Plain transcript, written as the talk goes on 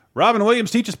Robin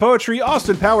Williams teaches poetry,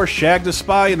 Austin Powers shagged a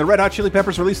spy, and the Red Hot Chili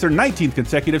Peppers released their 19th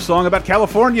consecutive song about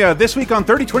California this week on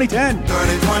 30-20-10. 30-20-10,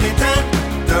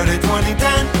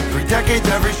 30-20-10, 3 decades,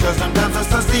 every show, sometimes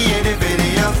associated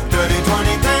videos.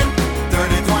 30-20-10,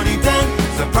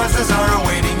 30-20-10, surprises are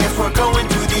awaiting if we're going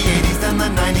to the 80s, then the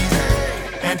 90s,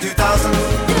 and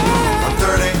 2000s. On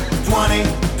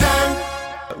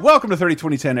 30-20-10. Welcome to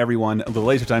 30-20-10, everyone. The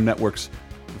LaserTime Network's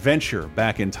venture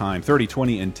back in time 30,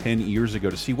 20, and 10 years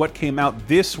ago to see what came out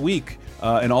this week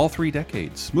in all 3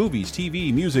 decades. Movies,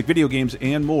 TV, music, video games,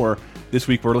 and more. This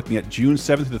week we're looking at June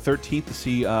 7th to the 13th to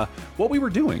see what we were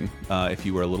doing if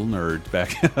you were a little nerd back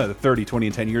 30, 20,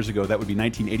 and 10 years ago. That would be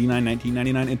 1989,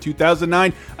 1999, and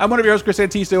 2009. I'm one of your hosts, Chris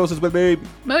Antista. This is with me,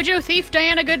 Mojo Thief,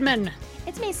 Diana Goodman.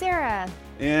 It's me, Sarah.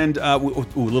 And a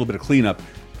little bit of cleanup.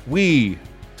 We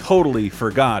totally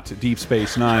forgot Deep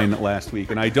Space Nine last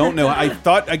week, and I don't know. I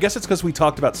guess it's because we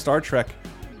talked about Star Trek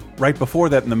right before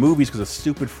that in the movies because of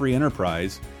stupid free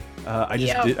Enterprise. I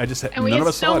just and we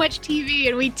had so much TV,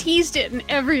 and we teased it and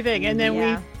everything, and then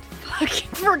we fucking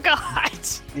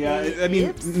forgot. Yeah, I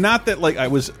mean, not that like I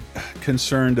was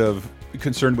concerned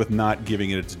with not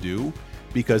giving it its due,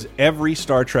 because every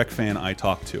Star Trek fan I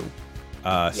talk to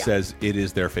says it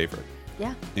is their favorite.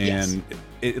 Yeah, and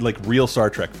like real Star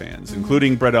Trek fans,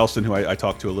 including Brett Elston, who I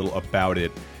talked to a little about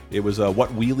it. It was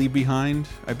What We Leave Behind,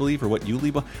 I believe, or What You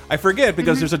Leave Behind. I forget,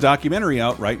 because there's a documentary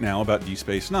out right now about Deep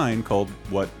Space Nine called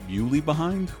What You Leave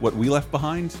Behind, What We Left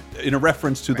Behind, in a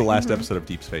reference to the last episode of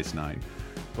Deep Space Nine.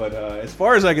 But as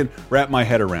far as I can wrap my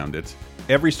head around it,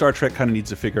 every Star Trek kind of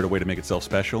needs to figure out a way to make itself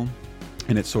special.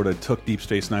 And it sort of took Deep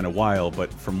Space Nine a while,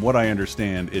 but from what I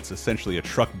understand, it's essentially a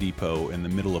truck depot in the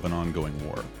middle of an ongoing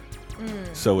war.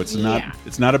 So it's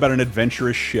not about an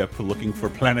adventurous ship looking for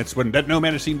planets that no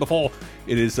man has seen before.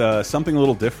 It is something a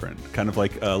little different, kind of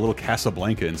like a little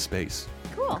Casablanca in space.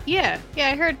 Cool. Yeah.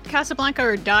 I heard Casablanca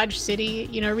or Dodge City.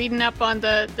 You know, reading up on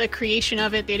the creation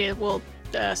of it, they did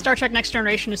Star Trek Next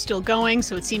Generation is still going,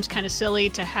 so it seems kind of silly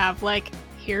to have like,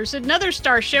 here's another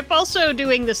starship also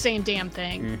doing the same damn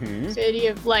thing. So the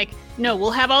idea of like, no, we'll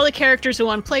have all the characters in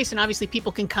one place, and obviously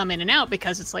people can come in and out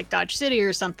because it's like Dodge City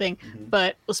or something,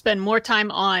 but we'll spend more time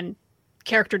on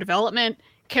character development,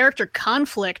 character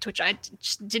conflict, which I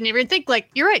just didn't even think. Like,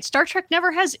 you're right, Star Trek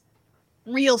never has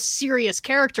real serious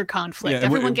character conflict. Yeah,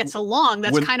 everyone gets along.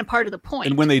 That's kind of part of the point.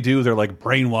 And when they do, they're like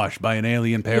brainwashed by an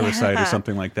alien parasite or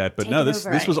something like that. But no,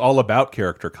 this was all about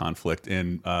character conflict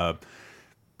and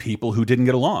people who didn't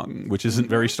get along, which isn't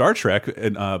very Star Trek,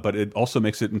 but it also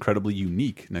makes it incredibly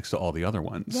unique next to all the other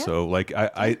ones. Yeah. So like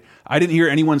I didn't hear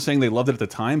anyone saying they loved it at the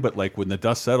time, but like when the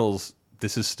dust settles,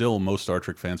 this is still most Star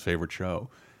Trek fans' favorite show.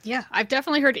 Yeah, I've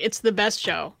definitely heard it's the best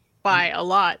show by a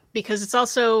lot, because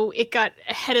it got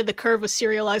ahead of the curve with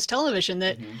serialized television,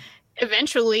 that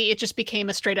eventually it just became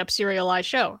a straight up serialized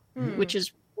show, which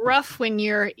is rough when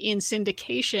you're in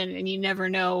syndication and you never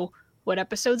know what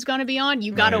episode's going to be on.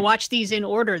 You got to watch these in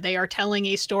order. They are telling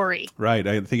a story. Right.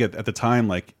 I think at the time,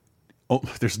 like,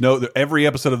 every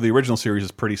episode of the original series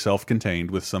is pretty self-contained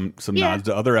with some nods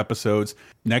to other episodes.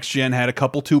 Next Gen had a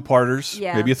couple 2-parters,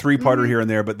 maybe a 3-parter here and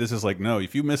there, but this is like, no,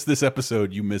 if you missed this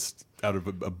episode, you missed out of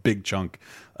a big chunk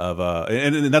of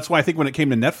and that's why I think when it came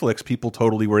to Netflix, people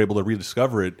totally were able to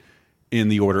rediscover it in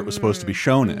the order it was supposed to be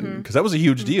shown in, because that was a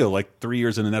huge deal. Like 3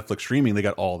 years into Netflix streaming, they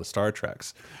got all the Star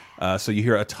Treks. So you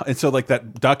hear and so like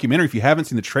that documentary, if you haven't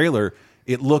seen the trailer,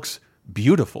 it looks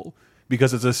beautiful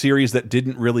because it's a series that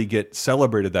didn't really get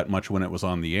celebrated that much when it was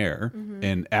on the air,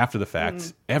 and after the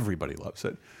fact, everybody loves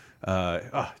it.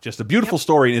 Just a beautiful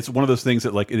story, and it's one of those things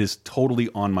that like it is totally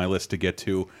on my list to get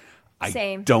to.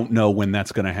 I don't know when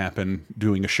that's going to happen,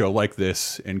 doing a show like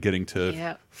this and getting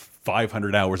to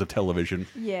 500 hours of television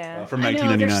from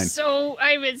 1999.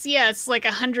 It's like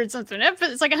 100 something.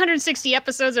 It's like 160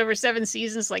 episodes over 7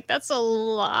 seasons. Like, that's a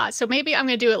lot. So maybe I'm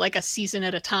going to do it like a season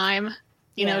at a time.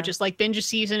 You know, just like binge a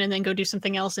season and then go do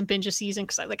something else and binge a season,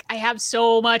 because I have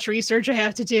so much research I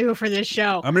have to do for this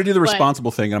show. I'm going to do the responsible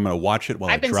thing, and I'm going to watch it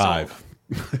while I drive.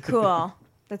 Cool.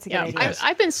 That's a good idea.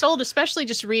 I've been sold, especially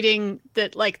just reading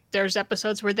that, like, there's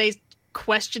episodes where they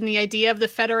question the idea of the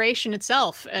Federation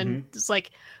itself. And it's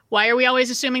like, why are we always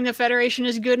assuming the Federation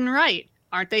is good and right?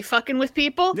 Aren't they fucking with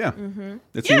people? Yeah.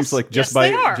 It seems like just by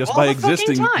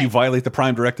existing, you violate the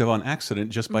Prime Directive on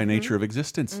accident just by nature of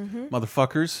existence.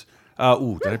 Motherfuckers.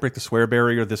 Did I break the swear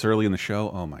barrier this early in the show?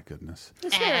 Oh, my goodness.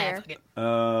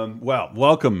 Well,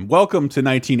 welcome to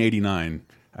 1989.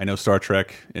 I know Star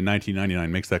Trek in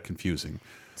 1999 makes that confusing.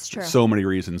 It's true. So many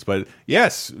reasons, but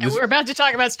yes, and we're about to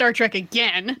talk about Star Trek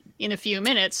again in a few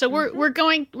minutes. So we're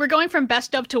going from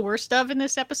best of to worst of in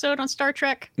this episode on Star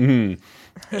Trek.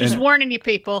 Just warning you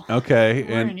people. Okay,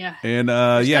 and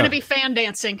there's going to be fan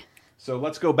dancing. So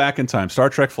let's go back in time. Star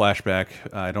Trek flashback.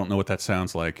 I don't know what that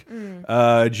sounds like. June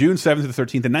 7th to the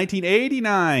 13th in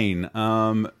 1989.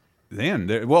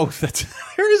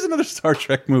 There is another Star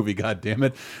Trek movie. God damn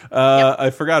it!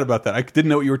 I forgot about that. I didn't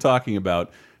know what you were talking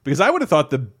about. Because I would have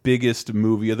thought the biggest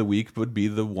movie of the week would be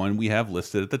the one we have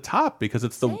listed at the top, because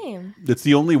it's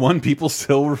the only one people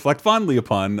still reflect fondly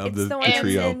upon of the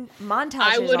trio. In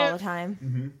montages all the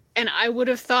time. And I would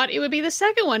have thought it would be the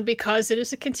second one because it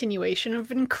is a continuation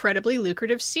of an incredibly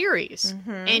lucrative series.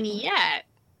 And yet,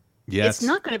 it's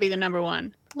not going to be the number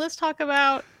one. Let's talk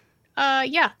about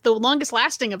the longest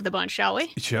lasting of the bunch, shall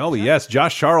we? Shall we? Yes.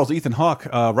 Josh Charles, Ethan Hawke,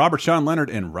 Robert Sean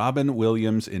Leonard, and Robin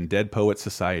Williams in Dead Poets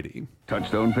Society.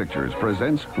 Touchstone Pictures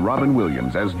presents Robin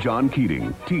Williams as John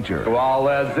Keating, teacher. Well,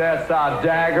 is this a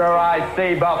dagger I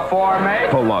see before me?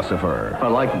 Philosopher. I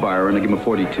like Byron. I give him a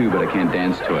 42, but I can't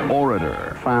dance to him.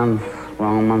 Orator. France,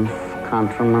 Romans,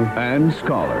 countrymen. And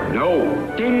scholar. No.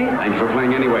 Ding. Thanks for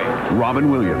playing anyway.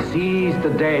 Robin Williams. Seize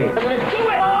the day.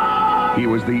 He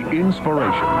was the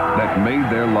inspiration that made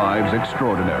their lives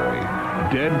extraordinary.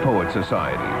 Dead Poet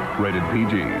Society, rated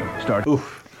PG.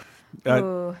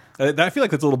 I feel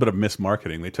like that's a little bit of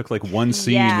mismarketing. They took like one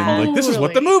scene and like, this is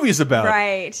what the movie's about.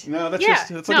 Right. No,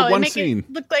 that's like one scene.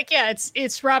 It look like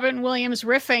it's Robin Williams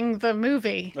riffing the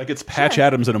movie. Like it's Patch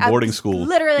Adams in a boarding school.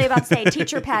 Literally about to say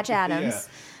teacher Patch Adams.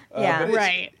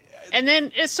 Right. And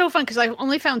then it's so fun because I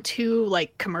only found 2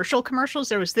 like commercials.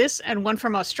 There was this and one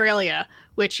from Australia,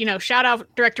 which, shout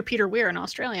out director Peter Weir, an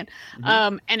Australian.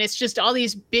 And it's just all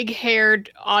these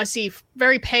big-haired Aussie,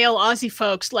 very pale Aussie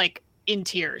folks like in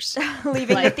tears.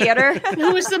 Leaving the theater.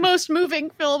 It was the most moving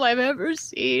film I've ever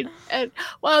seen. And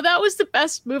wow, that was the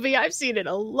best movie I've seen in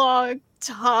a long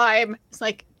time. It's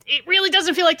like, it really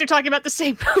doesn't feel like they're talking about the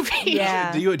same movie.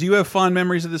 Yeah. Do you have fond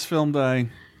memories of this film, Di?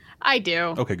 I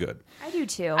do. Okay, good. I do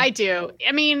too. I do.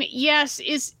 I mean, yes,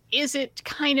 is it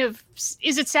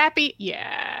sappy?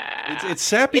 Yeah. It's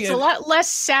sappy. It's a lot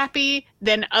less sappy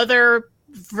than other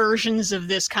versions of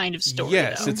this kind of story.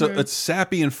 Yes, though. it's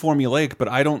sappy and formulaic, but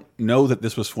I don't know that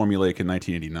this was formulaic in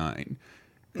 1989.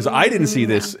 Because I didn't see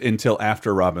this until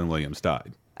after Robin Williams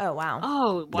died. Oh, wow.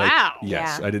 Oh, wow.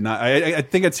 Yes, I did not. I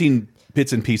think I'd seen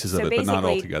bits and pieces of it, but not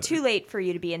all together. Too late for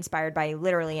you to be inspired by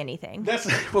literally anything. That's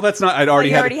not. I'd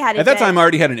already had at that time. I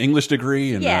already had an English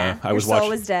degree, and I was soul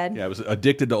was dead. Yeah, I was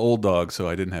addicted to old dogs, so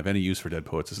I didn't have any use for Dead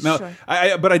Poets. No, sure.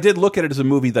 but I did look at it as a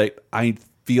movie that I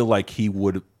feel like he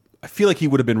would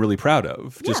have been really proud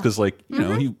of, just because, like, you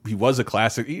know, he was a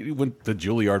classic. He went to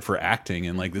Juilliard for acting,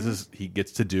 and like he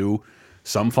gets to do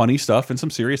some funny stuff and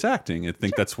some serious acting. I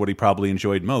think that's what he probably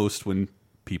enjoyed most when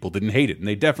people didn't hate it, and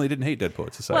they definitely didn't hate Dead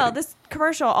Poets Society. Well, this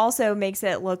commercial also makes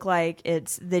it look like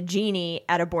it's the genie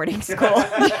at a boarding school.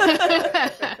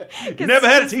 You never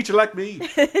had a teacher like me.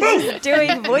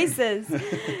 Doing voices.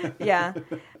 Yeah.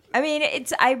 I mean,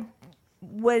 I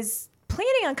was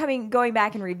planning on going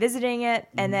back and revisiting it,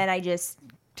 and then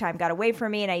time got away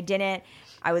from me and I didn't.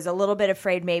 I was a little bit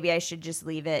afraid maybe I should just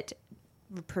leave it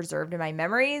preserved in my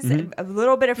memories. A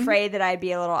little bit afraid that I'd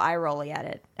be a little eye-rolly at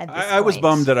it at this point. I was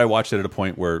bummed that I watched it at a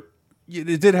point where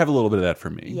it did have a little bit of that for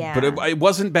me. Yeah. But it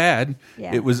wasn't bad.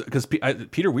 Yeah. It was because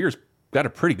Peter Weir's got a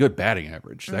pretty good batting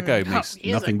average. That guy makes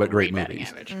nothing but great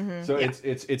movies. So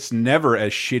it's never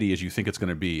as shitty as you think it's going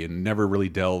to be, and never really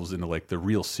delves into like the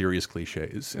real serious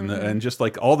cliches. And just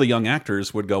like all the young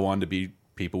actors would go on to be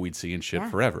people we'd see in shit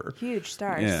forever. Huge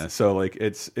stars. Yeah. So like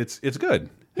it's good.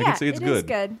 Yeah, it's good. Is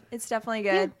good. It's definitely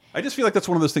good. Yeah. I just feel like that's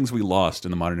one of those things we lost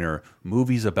in the modern era.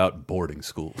 Movies about boarding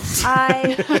schools.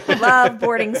 I love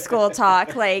boarding school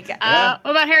talk. Like, what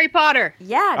about Harry Potter?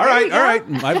 Yeah. All right.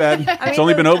 My bad. It's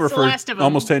only been over for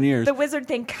almost 10 years. The wizard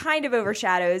thing kind of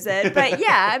overshadows it, but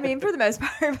yeah, I mean, for the most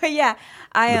part. But yeah,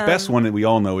 the best one that we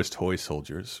all know is Toy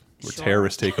Soldiers, where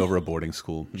terrorists take over a boarding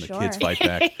school and the kids fight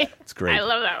back. It's great. I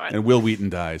love that one. And Will Wheaton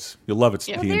dies. You'll love it,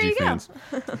 TNG fans.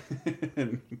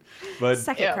 But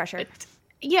second crusher.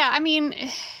 I mean,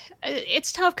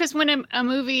 it's tough because when a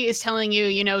movie is telling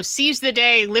you, seize the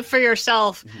day, live for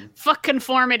yourself, fuck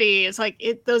conformity. It's like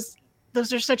those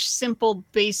are such simple,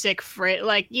 basic phrase.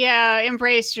 Like,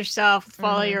 embrace yourself,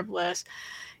 follow your bliss.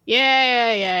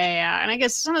 Yeah. And I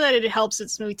guess some of that it helps.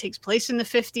 This movie takes place in the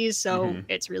 50s, so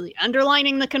it's really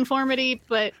underlining the conformity.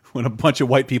 But when a bunch of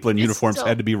white people in uniforms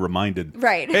had to be reminded,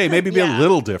 right? Hey, maybe be a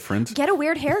little different. Get a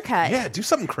weird haircut. Yeah, do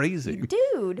something crazy,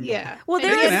 dude. Yeah. Well,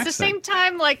 at the same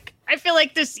time, like I feel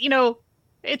like this,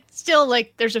 it's still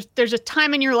like there's a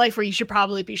time in your life where you should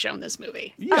probably be shown this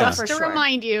movie. Yeah. Just for to sure.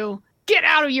 remind you, get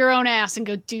out of your own ass and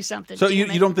go do something. So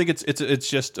you don't think it's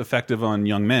just effective on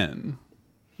young men?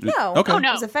 No. Okay. Oh, no.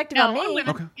 It was effective No, on me.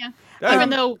 women, Okay. Yeah.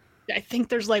 Even though I think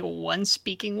there's like one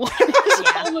speaking one in this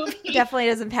whole movie. Definitely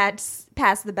doesn't pass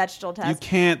the Bechdel test. You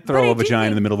can't But throw I a do vagina in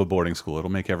think the middle of a boarding school.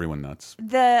 It'll make everyone nuts.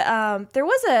 there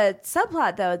was a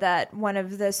subplot though that one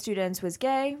of the students was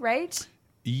gay, right?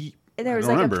 And there was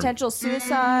like a potential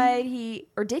suicide.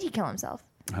 Did he kill himself?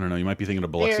 I don't know. You might be thinking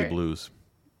of Biloxi There- Blues.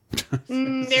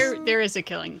 There is a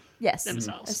killing Yes,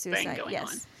 themselves a suicide. thing going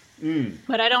Yes. on.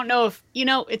 But I don't know if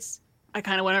I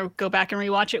kind of want to go back and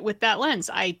rewatch it with that lens.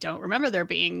 I don't remember there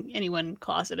being anyone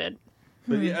closeted.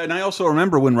 But, yeah, and I also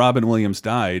remember when Robin Williams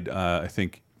died. I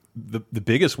think the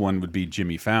biggest one would be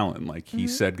Jimmy Fallon. Like he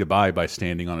said goodbye by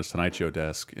standing on his Tonight Show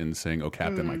desk and saying, "Oh,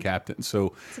 Captain, my Captain."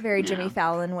 So It's a very Jimmy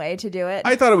Fallon way to do it.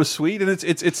 I thought it was sweet, and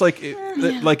it's like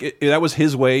that was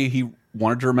his way. He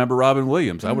wanted to remember Robin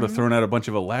Williams. I would have thrown out a bunch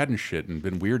of Aladdin shit and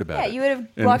been weird about it. You would have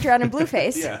walked around in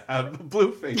blueface. Yeah,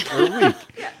 blue face for a week.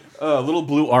 A little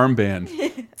blue armband.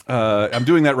 I'm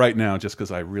doing that right now just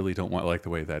because I really don't like the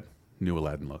way that new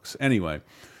Aladdin looks. Anyway,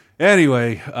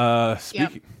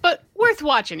 speaking. But worth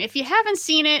watching. If you haven't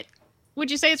seen it,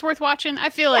 would you say it's worth watching? I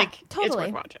feel like totally. it's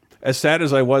worth watching. As sad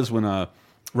as I was when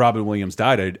Robin Williams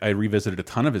died, I revisited a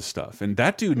ton of his stuff, and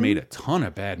that dude made a ton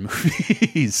of bad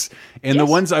movies. And the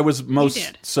ones I was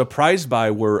most surprised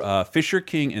by were Fisher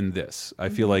King and this. I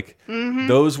feel like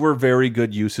those were very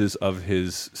good uses of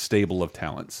his stable of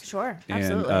talents. Sure, and,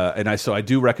 absolutely. So I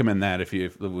do recommend that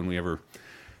when we ever,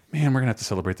 man, we're gonna have to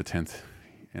celebrate the 10th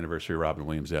anniversary of Robin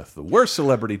Williams' death, the worst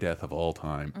celebrity death of all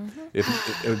time. If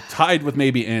tied with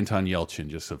maybe Anton Yelchin,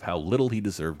 just of how little he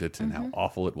deserved it and how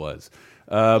awful it was.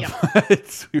 But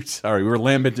sorry, we were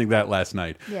lamenting that last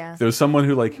night. Yeah. There was someone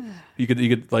who you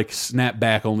could like snap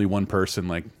back only one person,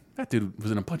 like that dude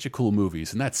was in a bunch of cool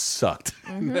movies and that sucked.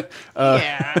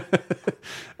 Yeah.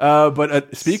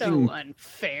 But speaking So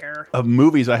unfair. of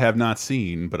movies I have not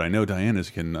seen, but I know Diana's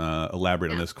can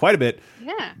elaborate on this quite a bit.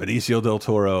 Yeah. Benicio del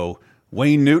Toro,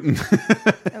 Wayne Newton,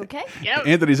 Okay. Yep.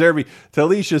 Anthony Zerbe,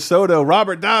 Talisha Soto,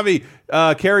 Robert Davi,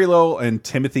 Carrie Lowell, and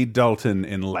Timothy Dalton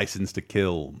in License to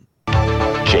Kill.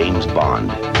 James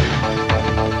Bond.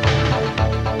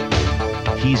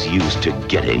 He's used to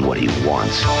getting what he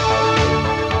wants.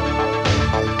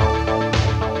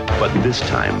 But this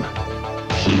time,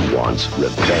 he wants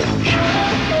revenge.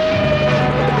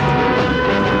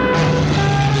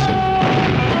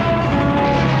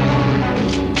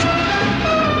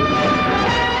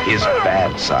 His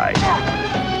bad side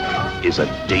is a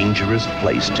dangerous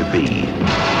place to be.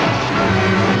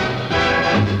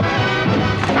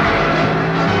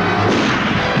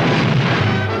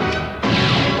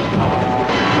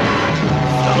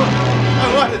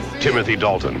 Timothy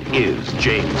Dalton is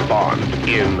James Bond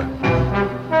in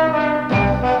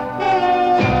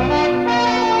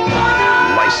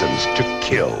License to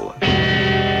Kill.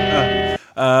 Yeah.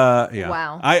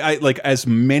 Wow. I like as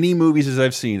many movies as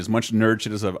I've seen, as much nerd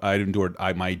shit as I've endured.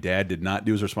 My dad did not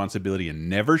do his responsibility and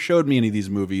never showed me any of these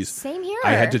movies. Same here.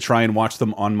 I had to try and watch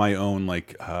them on my own.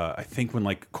 Like I think when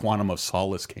like Quantum of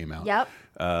Solace came out. Yep.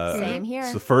 Same here.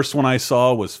 So the first one I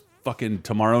saw was fucking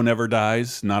Tomorrow Never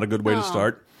Dies. Not a good way to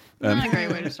start. Not a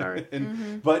great way to start.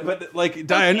 But like,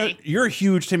 Di, I know you're a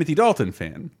huge Timothy Dalton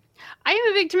fan. I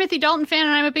am a big Timothy Dalton fan,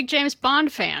 and I'm a big James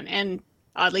Bond fan. And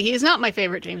oddly, he is not my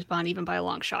favorite James Bond, even by a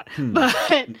long shot.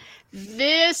 But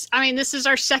this is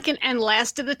our second and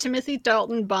last of the Timothy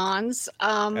Dalton Bonds.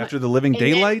 After The Living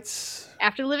Daylights?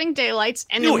 After Living Daylights.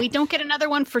 And then we don't get another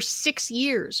one for 6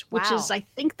 years, which is, I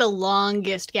think, the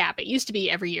longest gap. It used to be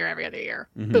every year, every other year.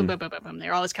 Boom, boom, boom, boom, boom.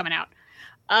 They're always coming out.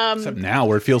 Except now,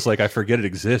 where it feels like I forget it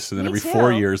exists, and then every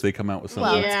 4 years they come out with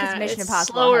something. Well, it's 'cause Mission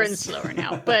Impossible slower has- and slower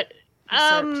now. But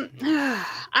I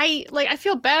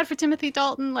feel bad for Timothy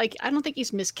Dalton. Like, I don't think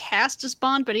he's miscast as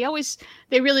Bond, but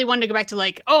they really wanted to go back to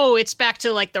like, oh, it's back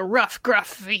to like the rough,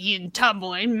 gruff, and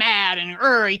tumble and mad, and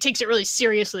he takes it really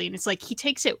seriously, and it's like he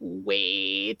takes it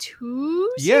way too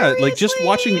seriously. Like just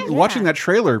watching that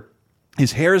trailer,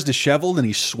 his hair is disheveled and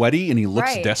he's sweaty and he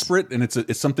looks desperate, and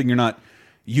it's something you're not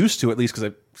used to, at least because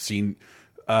I've seen.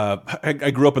 I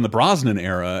grew up in the Brosnan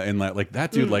era, and like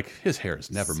that dude, like his hair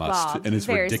is never mussed, and it's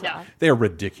ridiculous. They're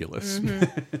ridiculous.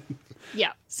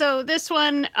 Yeah. So this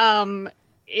one,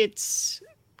 it's.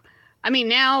 I mean,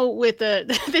 now with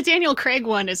the Daniel Craig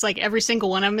one, it's like every single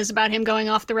one of them is about him going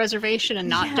off the reservation and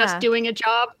not just doing a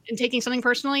job and taking something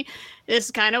personally. This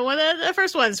is kind of one of the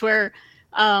first ones where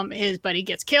his buddy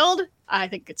gets killed. I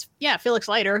think it's Felix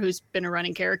Leiter, who's been a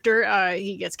running character.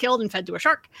 He gets killed and fed to a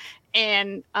shark,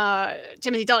 and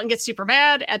Timothy Dalton gets super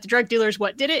mad at the drug dealers.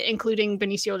 What did it, including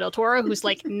Benicio del Toro, who's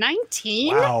like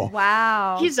 19.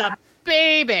 Wow, he's a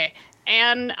baby,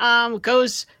 and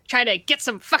goes try to get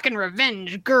some fucking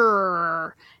revenge.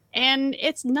 Grrr. And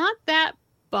it's not that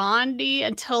Bondy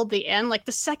until the end. Like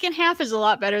the second half is a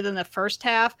lot better than the first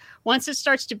half. Once it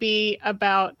starts to be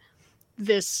about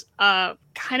this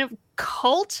kind of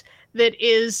cult that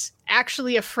is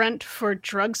actually a front for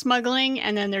drug smuggling,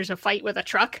 and then there's a fight with a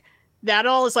truck. That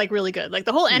all is like really good. Like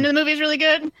the whole end of the movie is really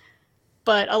good,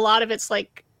 but a lot of it's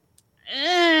like,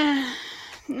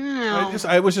 no.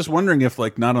 I was just wondering if,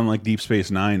 like, not unlike Deep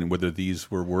Space Nine, whether these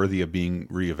were worthy of being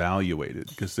reevaluated,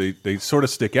 because they sort of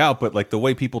stick out. But like the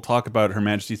way people talk about Her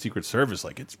Majesty's Secret Service,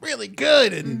 like it's really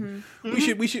good, and we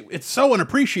should. It's so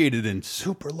unappreciated and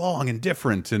super long and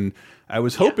different. And I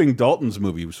was hoping Dalton's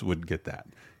movies would get that,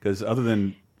 because other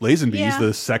than Lazenby's,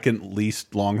 the second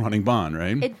least long running Bond,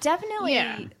 right? It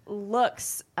definitely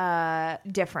looks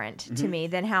different to me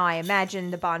than how I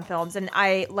imagined the Bond films, and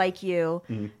I, like you,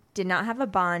 did not have a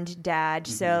Bond dad,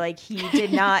 so like he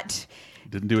did not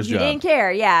didn't do his job. He didn't care.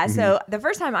 Yeah. So the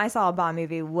first time I saw a Bond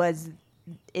movie was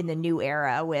in the new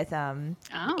era with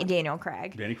Daniel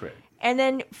Craig. Danny Craig. And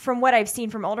then from what I've seen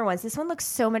from older ones, this one looks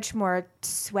so much more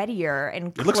sweatier and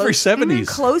it looks very 70s.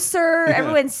 Closer.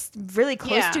 Everyone's really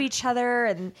close to each other,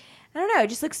 and I don't know, it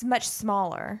just looks much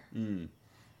smaller.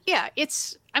 Yeah,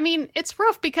 it's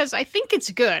rough because I think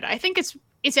it's good. I think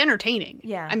it's entertaining.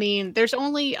 Yeah. I mean, there's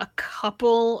only a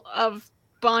couple of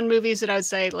Bond movies that I would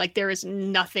say, like, there is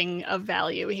nothing of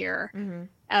value here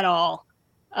at all.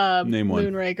 Name one.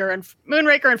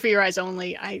 Moonraker and For Your Eyes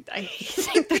Only. I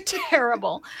think they're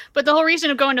terrible. But the whole reason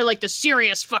of going to, like, the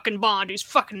serious fucking Bond who's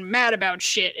fucking mad about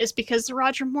shit is because the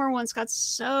Roger Moore ones got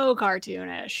so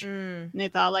cartoonish. And they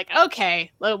thought, like, okay,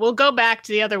 we'll go back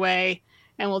to the other way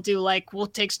and we'll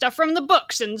take stuff from the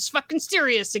books and it's fucking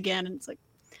serious again. And it's like,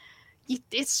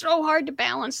 it's so hard to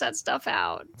balance that stuff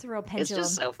out. It's a real pendulum. It's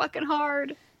just so fucking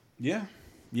hard. Yeah.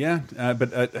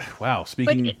 But wow.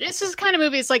 Speaking, but this is the kind of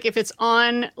movie. It's like if it's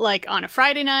on a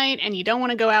Friday night and you don't want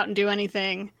to go out and do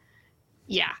anything.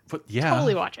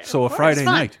 Totally watch it. So a Friday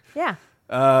night. Yeah.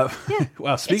 Wow.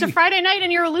 It's a Friday night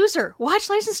and you're a loser. Watch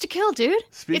License to Kill, dude.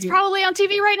 It's probably on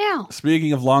TV right now.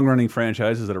 Speaking of long-running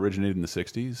franchises that originated in the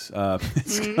 '60s,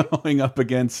 it's going up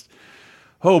against,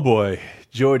 oh boy,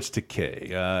 George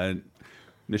Takei.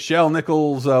 Nichelle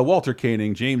Nichols, Walter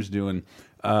Koenig, James Doohan,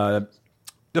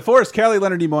 DeForest, Kelly,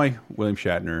 Leonard Nimoy, William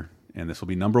Shatner, and this will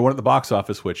be #1 at the box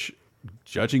office, which,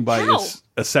 judging by its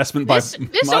assessment by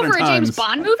modern over times, a James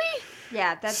Bond movie?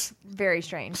 Yeah, that's very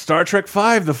strange. Star Trek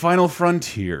V: The Final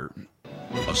Frontier.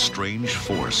 A strange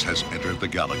force has entered the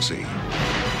galaxy.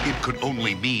 It could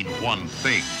only mean one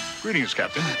thing. Greetings,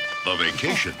 Captain. The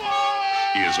vacation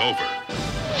is over.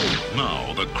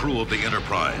 Now the crew of the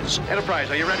Enterprise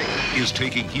Enterprise, are you ready? is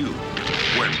taking you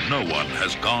where no one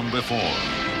has gone before.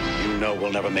 You know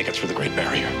we'll never make it through the Great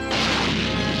Barrier.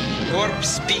 Warp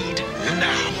speed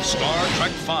now. Star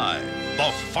Trek V: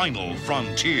 The Final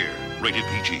Frontier. Rated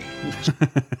PG.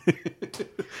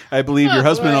 I believe your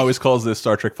husband always calls this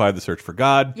Star Trek V: The Search for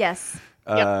God. Yes.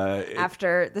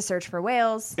 After The Search for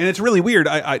Whales. And it's really weird.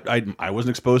 I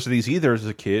wasn't exposed to these either as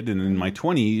a kid, and in my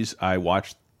 20s, I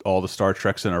watched all the Star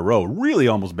Treks in a row. Really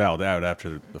almost bowed out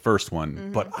after the first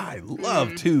one, but I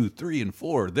love 2, 3, and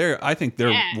 4. I think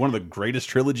they're one of the greatest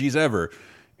trilogies ever.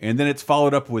 And then it's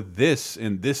followed up with this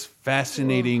and this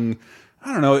fascinating.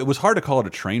 I don't know. It was hard to call it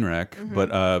a train wreck, but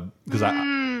because I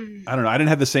don't know. I didn't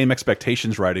have the same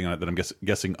expectations writing on it that I'm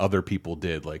guessing other people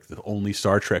did. Like the only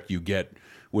Star Trek you get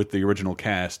with the original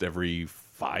cast every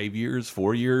 5 years,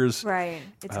 4 years. Right.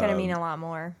 It's going to mean a lot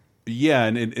more. Yeah,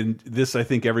 and this, I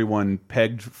think everyone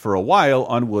pegged for a while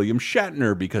on William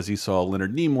Shatner because he saw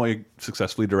Leonard Nimoy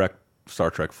successfully direct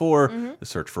Star Trek IV, The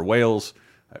Search for Whales,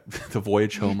 The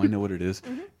Voyage Home, I know what it is.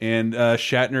 And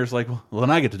Shatner's like, well,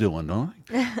 then I get to do one, don't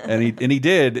I? and he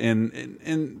did,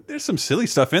 and there's some silly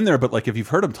stuff in there, but like if you've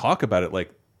heard him talk about it,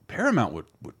 like Paramount would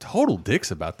total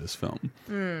dicks about this film.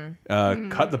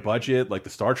 Cut the budget, like the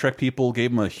Star Trek people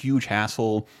gave him a huge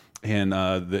hassle. And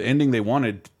the ending they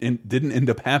wanted didn't end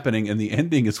up happening, and the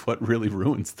ending is what really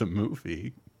ruins the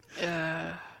movie.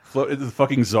 The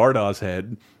fucking Zardoz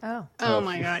head. Oh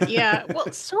my god! Yeah. Well,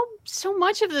 so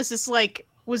much of this is like,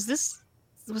 was this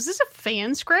a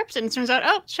fan script? And it turns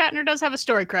out, Shatner does have a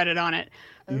story credit on it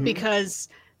because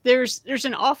there's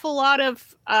an awful lot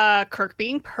of Kirk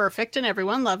being perfect and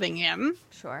everyone loving him.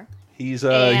 Sure. He's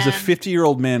a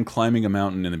 50-year-old man climbing a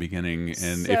mountain in the beginning,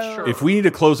 and if we need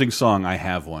a closing song, I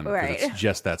have one. Right. It's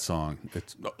just that song.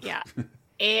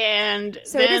 And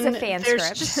so then it is a fan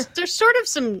script.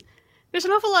 There's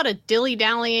an awful lot of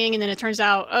dilly-dallying, and then it turns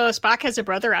out, oh, Spock has a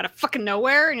brother out of fucking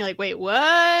nowhere, and you're like, wait,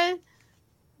 what?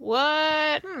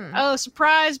 What? Oh,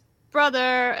 surprise, brother.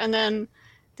 And then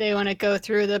they want to go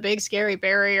through the big scary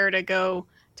barrier to go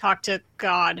talk to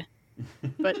God.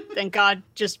 But then God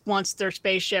just wants their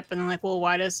spaceship, and I'm like, well,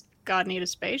 why does God need a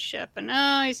spaceship? And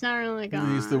no, he's not really God.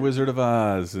 He's the Wizard of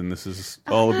Oz, and this is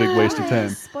all a big waste of time.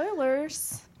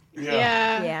 Spoilers.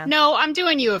 Yeah. No, I'm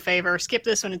doing you a favor. Skip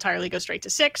this one entirely. Go straight to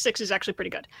 6. 6 is actually pretty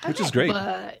good. Which is great.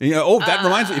 But, that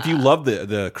reminds me. If you love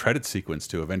the credit sequence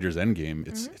to Avengers Endgame,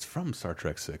 it's from Star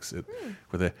Trek 6,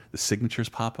 where the signatures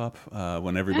pop up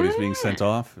when everybody's being sent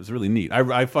off. It was really neat.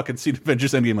 I fucking seen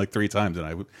Avengers Endgame like 3 times, and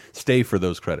I would stay for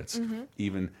those credits,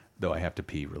 even though I have to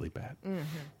pee really bad.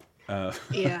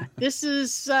 Yeah, this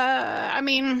is,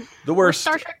 the worst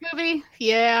Star Trek movie.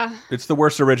 Yeah, it's the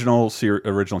worst original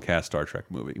cast Star Trek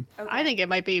movie. Okay. I think it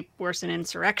might be worse than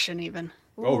Insurrection, even.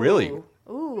 Oh, really?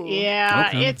 Ooh. Yeah,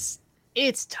 okay.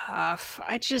 It's tough.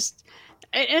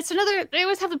 It's another. They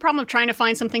always have the problem of trying to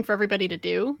find something for everybody to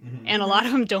do, and a lot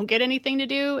of them don't get anything to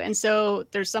do. And so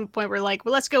there's some point where like,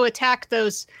 well, let's go attack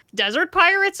those desert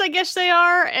pirates, I guess they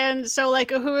are. And so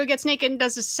like, Uhura gets naked and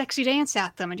does a sexy dance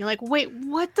at them, and you're like, wait,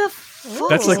 what the fuck?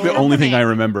 That's like the only thing I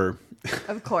remember.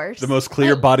 Of course, the most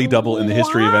clear body double in the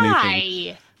history of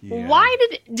anything. Yeah. Why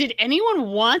did anyone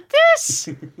want this?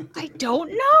 I don't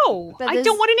know. I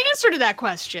don't want an answer to that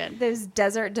question. Those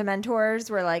desert dementors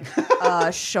were like,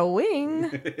 showing.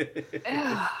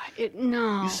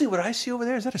 No. You see what I see over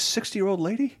there? Is that a 60-year-old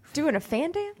lady? Doing a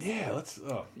fan dance? Yeah, let's...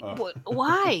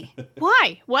 Why?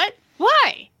 Why? What?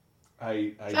 Why?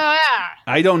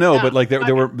 I don't know, but like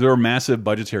there were massive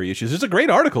budgetary issues. There's a great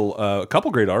article, a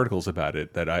couple great articles about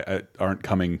it that I aren't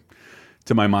coming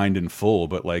to my mind in full,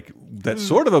 but like that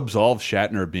sort of absolves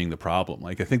Shatner of being the problem.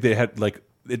 Like I think they had like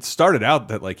it started out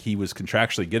that like he was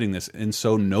contractually getting this, and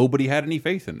so nobody had any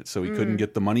faith in it. So he couldn't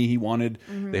get the money he wanted.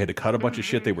 They had to cut a bunch of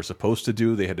shit they were supposed to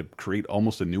do. They had to create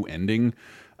almost a new ending.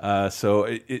 So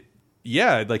it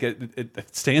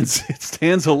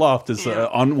stands aloft as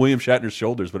on William Shatner's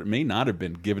shoulders, but it may not have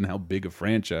been given how big a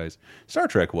franchise Star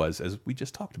Trek was, as we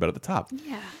just talked about at the top.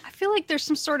 Yeah, I feel like there's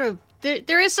some sort of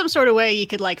there is some sort of way you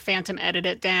could like phantom edit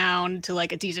it down to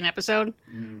like a decent episode,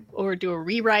 or do a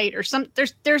rewrite or some.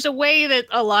 There's a way that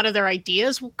a lot of their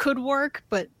ideas could work,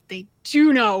 but they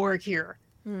do not work here.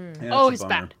 Yeah, it's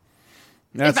bad.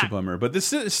 That's a bummer. But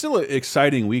this is still an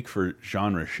exciting week for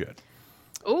genre shit.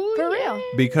 Oh, for real.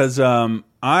 Because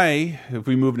if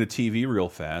we move into TV real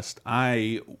fast,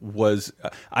 I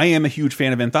am a huge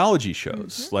fan of anthology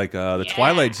shows like The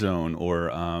Twilight Zone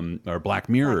or Black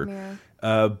Mirror.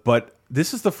 But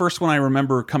this is the first one I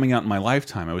remember coming out in my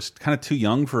lifetime. I was kind of too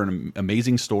young for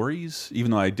Amazing Stories,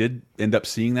 even though I did end up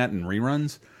seeing that in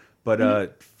reruns.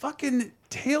 But fucking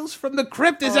Tales from the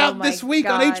Crypt is out this week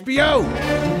on HBO.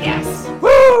 Yes.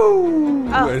 Woo!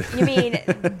 Oh, you mean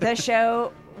the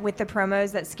show with the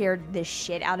promos that scared the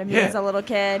shit out of me as a little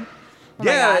kid? Oh my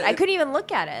God, I couldn't even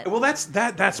look at it. Well,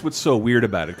 that's what's so weird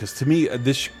about it, because to me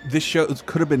this show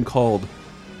could have been called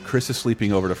Chris is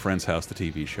Sleeping Over at a Friend's House, the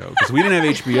TV show, because we didn't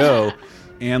have HBO,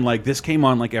 and like this came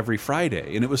on like every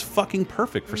Friday, and it was fucking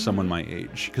perfect for someone my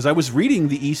age, because I was reading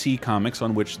the EC comics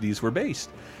on which these were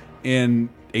based, and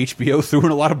HBO threw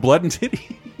in a lot of blood and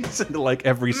titties into like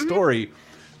every story.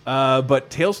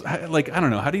 But Tales, like, I don't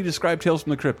know, how do you describe Tales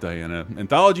from the Crypt, Diana?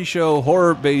 Anthology show,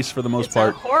 horror based for the most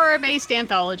part. It's a horror based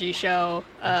anthology show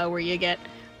where you get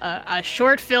a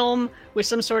short film with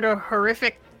some sort of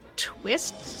horrific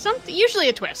twist, usually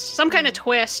a twist, some kind of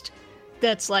twist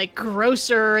that's like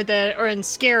grosser and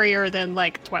scarier than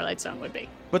like Twilight Zone would be.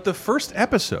 But the first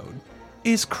episode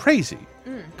is crazy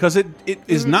because it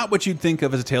is not what you'd think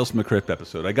of as a Tales from the Crypt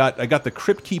episode. I got the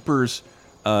Crypt Keepers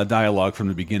dialogue from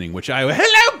the beginning, which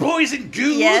hello boys and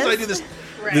ghouls. Yes. I do this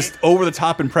over the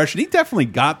top impression. He definitely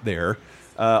got there.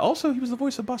 Also, he was the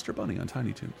voice of Buster Bunny on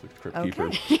Tiny Toons, the Crypt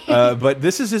Keeper. But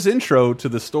this is his intro to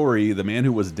the story, The Man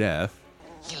Who Was Deaf.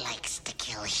 He likes to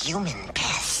kill human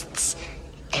pests,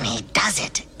 and he does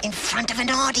it in front of an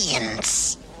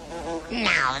audience.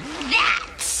 Now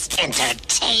that's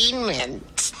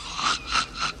entertainment.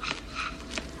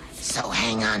 So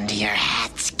hang on to your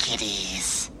hats,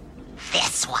 kiddies.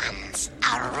 This one's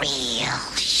a real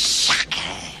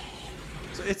shocker.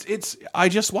 So it's. I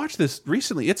just watched this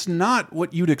recently. It's not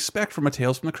what you'd expect from a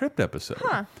Tales from the Crypt episode.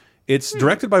 It's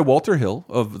directed by Walter Hill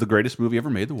of the greatest movie ever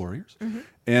made, The Warriors,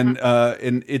 and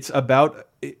it's about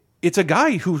it's a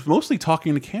guy who's mostly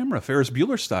talking to camera, Ferris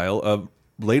Bueller style, a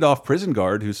laid off prison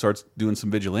guard who starts doing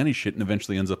some vigilante shit and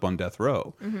eventually ends up on death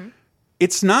row.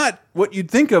 it's not what you'd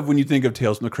think of when you think of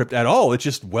Tales from the Crypt at all. It's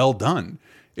just well done.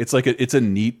 It's like it's a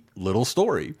neat little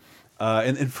story,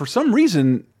 and for some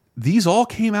reason these all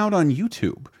came out on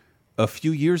YouTube a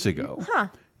few years ago,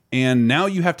 and now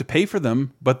you have to pay for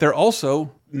them. But they're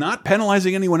also not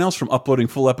penalizing anyone else from uploading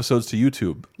full episodes to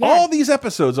YouTube. Yeah. All these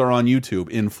episodes are on YouTube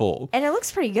in full, and it looks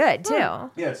pretty good too. Yeah,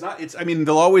 it's not. I mean,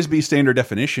 they'll always be standard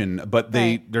definition, but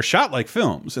they're shot like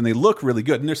films and they look really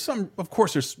good. And there's of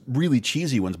course, there's really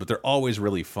cheesy ones, but they're always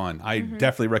really fun. I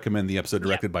definitely recommend the episode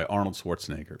directed by Arnold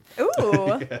Schwarzenegger.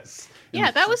 Ooh, yes.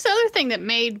 Yeah, that was the other thing that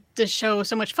made the show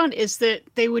so much fun is that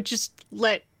they would just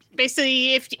let.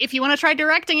 Basically, if you want to try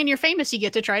directing and you're famous, you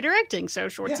get to try directing. So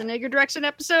Schwarzenegger directs an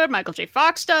episode. Michael J.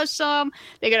 Fox does some.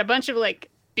 They got a bunch of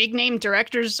like big name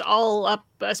directors all up,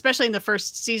 especially in the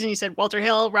first season. You said Walter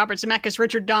Hill, Robert Zemeckis,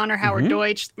 Richard Donner, Howard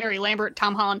Deutsch, Mary Lambert,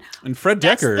 Tom Holland. And Fred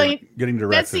Decker getting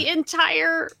directed. That's the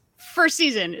entire first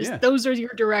season. Those are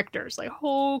your directors. Like,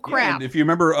 oh, crap. Yeah, and if you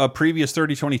remember a previous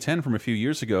 30-20-10 from a few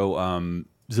years ago,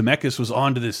 Zemeckis was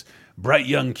on to this bright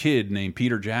young kid named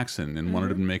Peter Jackson and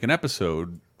wanted him to make an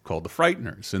episode called The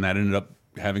Frighteners, and that ended up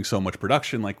having so much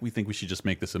production, like, we think we should just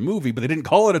make this a movie, but they didn't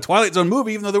call it a Twilight Zone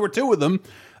movie, even though there were two of them.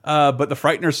 But The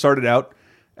Frighteners started out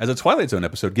as a Twilight Zone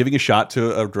episode, giving a shot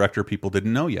to a director people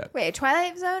didn't know yet. Wait,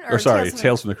 Twilight Zone? Or sorry,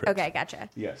 Tales from the Crypt. Okay, gotcha.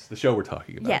 Yes, the show we're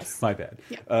talking about. Yes. My bad.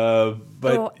 Yeah.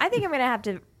 But I think I'm going to have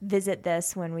to visit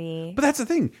this when we... But that's the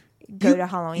thing. Go to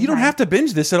Halloween. You don't have to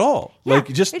binge this at all. Yeah, like,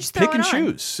 just pick and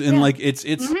choose. And, like, it's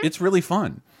really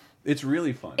fun. It's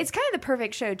really fun. It's kind of the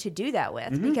perfect show to do that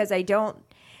with because I don't...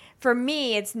 For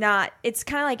me, it's not... It's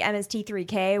kind of like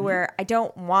MST3K where I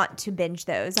don't want to binge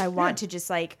those. I want to just,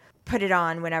 like, put it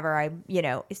on whenever I'm,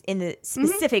 in the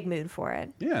specific mood for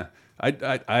it. Yeah.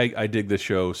 I dig this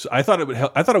show. So I thought it would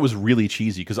help. I thought it was really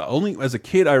cheesy because only as a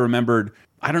kid I remembered,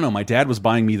 I don't know, my dad was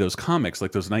buying me those comics,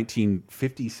 like those 1950s,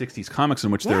 60s comics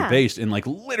in which they're based, and like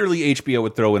literally HBO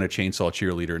would throw in a chainsaw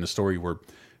cheerleader in a story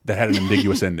that had an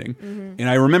ambiguous ending. And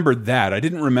I remembered that. I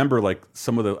didn't remember like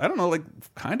some of the, I don't know, like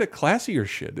kind of classier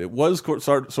shit. It was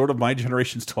sort of my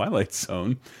generation's Twilight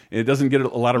Zone. It doesn't get a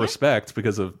lot of respect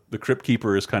because of the Crypt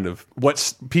Keeper is kind of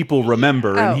what people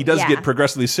remember. And he does get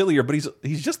progressively sillier, but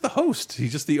he's just the host.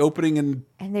 He's just the opening and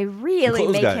they really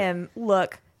make him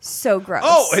look so gross.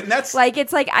 Oh, and that's like,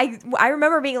 it's like I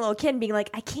remember being a little kid and being like,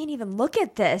 I can't even look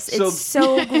at this. It's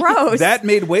so gross. That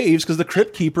made waves because the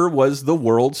Crypt Keeper was the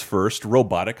world's first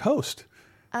robotic host.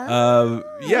 He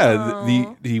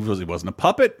wasn't a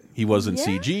puppet. He wasn't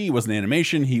CG. He wasn't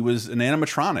animation. He was an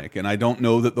animatronic, and I don't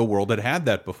know that the world had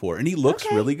that before. And he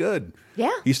looks really good.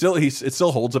 Yeah, it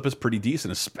still holds up as pretty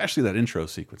decent, especially that intro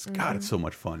sequence. God, it's so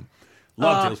much fun.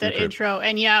 Love that intro,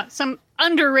 and some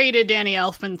underrated Danny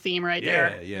Elfman theme right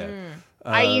there. Yeah.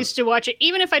 I used to watch it,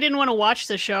 even if I didn't want to watch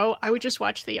the show. I would just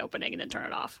watch the opening and then turn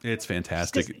it off. It's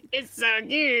fantastic. It's so good.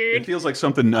 It feels like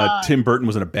something Tim Burton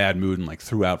was in a bad mood and like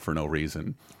threw out for no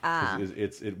reason.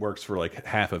 It works for like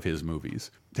half of his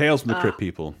movies. Tales from the Crypt,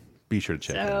 people, be sure to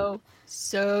check it out.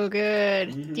 So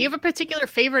good. Do you have a particular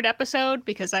favorite episode?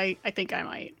 Because I think I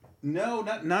might. No,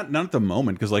 not at the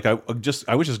moment, because like I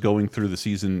was just going through the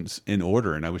seasons in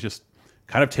order, and I was just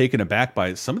kind of taken aback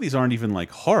by some of these aren't even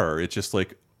like horror. It's just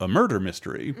like a murder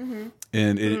mystery,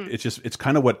 and it's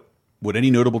kind of what any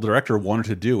notable director wanted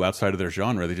to do outside of their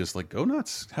genre. They just like go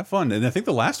nuts, have fun, and I think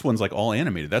the last one's like all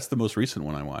animated. That's the most recent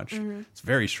one I watched. It's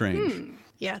very strange.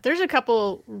 Yeah, there's a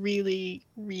couple really,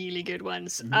 really good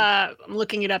ones. I'm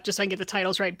looking it up just so I can get the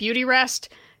titles right. Beauty Rest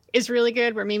is really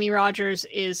good, where Mimi Rogers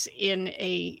is in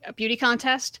a beauty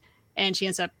contest, and she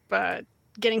ends up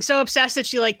getting so obsessed that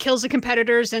she like kills the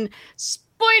competitors. And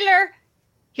spoiler,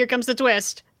 here comes the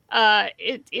twist.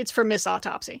 It's for Miss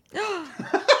Autopsy.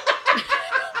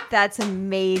 That's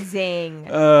amazing.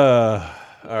 All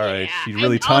right, she's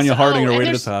really Tanya Harding her way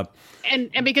to the top. And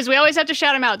because we always have to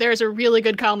shout him out, there is a really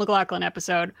good Kyle MacLachlan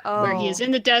episode where he is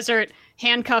in the desert,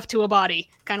 handcuffed to a body,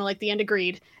 kind of like the end of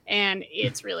Greed, and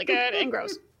it's really good and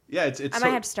gross. Yeah, it's. I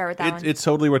might have to start with that one. It's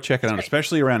totally worth checking out,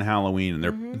 especially around Halloween.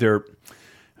 And they're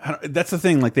that's the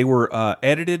thing. Like they were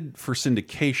edited for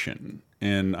syndication,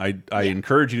 and I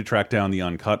encourage you to track down the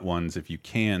uncut ones if you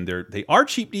can. They are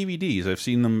cheap DVDs. I've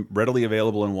seen them readily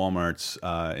available in Walmart's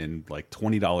in like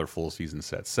 $20 full season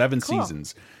sets. 7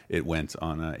 seasons it went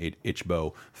on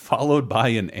HBO, followed by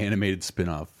an animated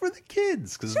spinoff for the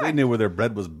kids because they knew where their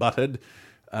bread was buttered.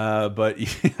 But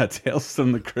yeah, Tales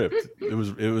from the Crypt. It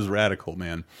was radical,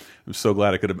 man. I'm so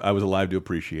glad I was alive to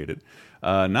appreciate it.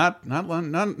 Not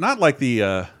like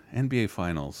the NBA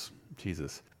Finals.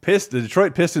 Jesus. The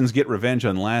Detroit Pistons get revenge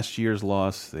on last year's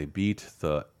loss. They beat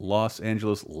the Los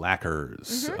Angeles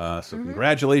Lakers. So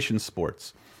congratulations,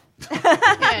 sports.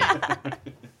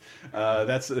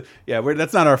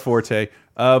 That's not our forte.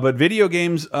 But video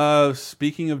games.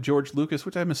 Speaking of George Lucas,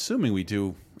 which I'm assuming we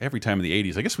do every time in the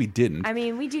 '80s. I guess we didn't. I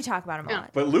mean, we do talk about him a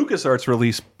lot. But LucasArts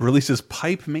releases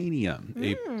Pipe Mania.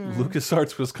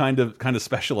 LucasArts was kind of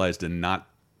specialized in not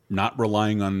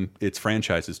relying on its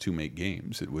franchises to make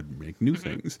games. It would make new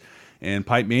things. And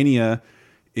Pipe Mania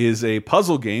is a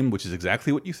puzzle game, which is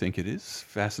exactly what you think it is.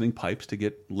 Fastening pipes to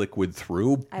get liquid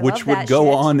through, which would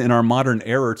go on in our modern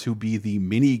era to be the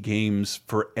mini games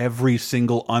for every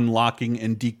single unlocking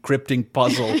and decrypting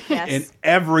puzzle and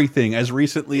everything. As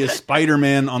recently as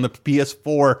Spider-Man on the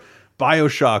PS4,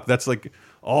 BioShock, that's like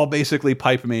all basically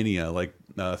Pipe Mania, like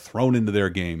thrown into their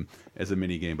game as a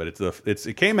mini game. But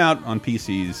it came out on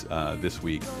PCs this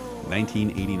week,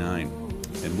 1989.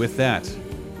 And with that,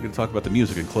 we're going to talk about the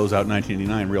music and close out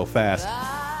 1989 real fast.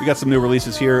 We got some new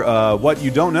releases here. What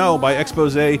You Don't Know by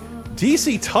Expose,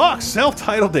 DC Talk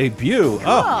self-titled debut. Cool.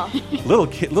 Oh,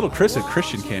 little Chris at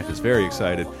Christian Camp is very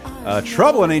excited.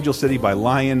 Trouble in Angel City by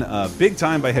Lion, Big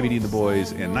Time by Heavy D and the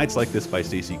Boys, and Nights Like This by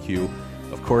Stacey Q.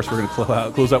 Of course, we're going to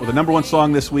close out with the #1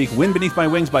 song this week, Wind Beneath My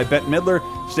Wings by Bette Midler.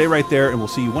 Stay right there, and we'll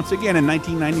see you once again in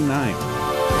 1999.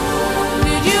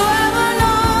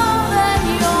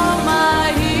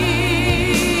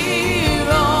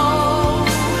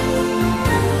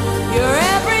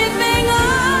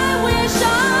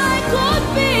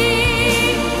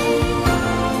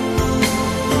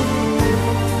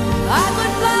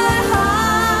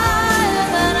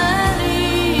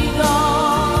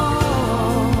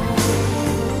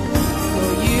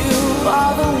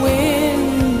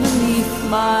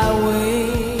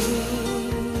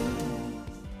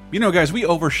 You know, guys, we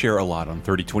overshare a lot on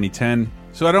 30-20-10,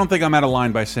 so I don't think I'm out of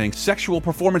line by saying sexual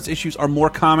performance issues are more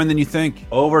common than you think.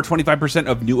 Over 25%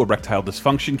 of new erectile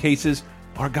dysfunction cases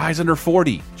are guys under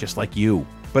 40, just like you.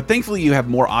 But thankfully, you have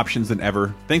more options than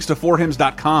ever, thanks to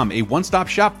forhims.com, a one-stop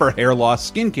shop for hair loss,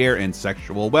 skincare, and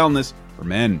sexual wellness for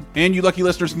men. And you lucky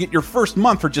listeners can get your first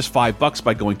month for just $5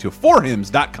 by going to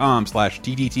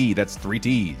forhims.com/TTT. That's 3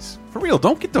 T's. For real,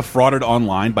 don't get defrauded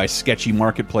online by sketchy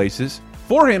marketplaces.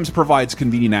 4Hims provides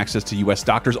convenient access to U.S.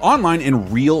 doctors online and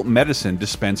real medicine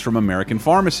dispensed from American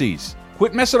pharmacies.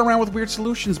 Quit messing around with weird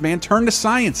solutions, man. Turn to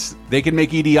science. They can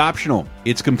make ED optional.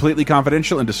 It's completely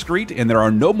confidential and discreet, and there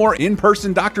are no more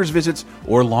in-person doctor's visits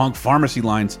or long pharmacy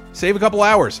lines. Save a couple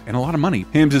hours and a lot of money.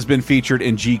 Hims has been featured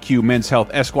in GQ, Men's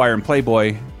Health, Esquire, and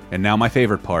Playboy. And now my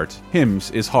favorite part,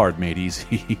 Hims is hard, mateys.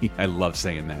 I love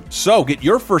saying that. So get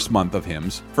your first month of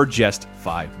Hims for just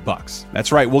 $5.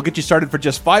 That's right, we'll get you started for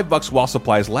just $5 while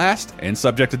supplies last and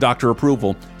subject to doctor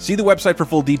approval. See the website for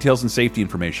full details and safety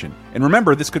information. And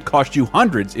remember, this could cost you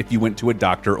hundreds if you went to a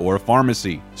doctor or a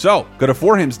pharmacy. So go to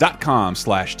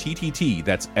forhims.com/TTT.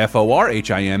 That's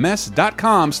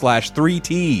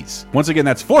FORHIMS.com/3Ts. Once again,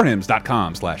 that's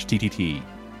forhims.com/TTT.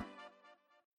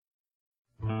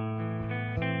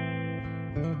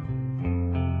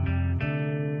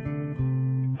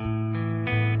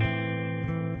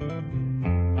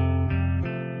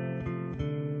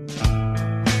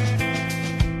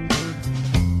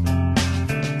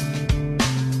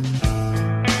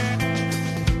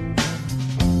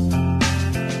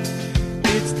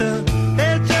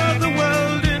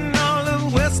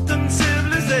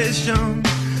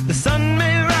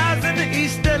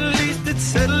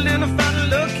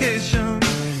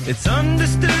 It's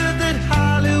understood that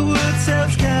Hollywood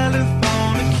sells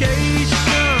Californication.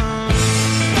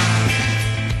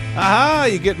 Aha,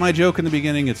 you get my joke in the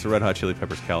beginning. It's the Red Hot Chili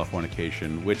Peppers'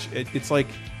 Californication, which it's like,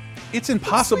 it's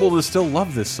impossible to still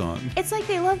love this song. It's like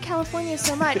they love California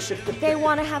so much, they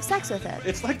want to have sex with it.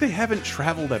 It's like they haven't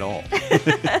traveled at all.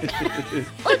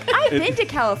 Look, I've been to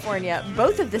California,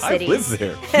 both of the cities. I've lived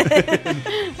there.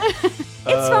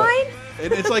 It's fine.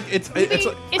 And it's like it's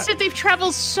that they've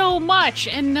traveled so much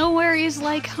and nowhere is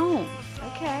like home.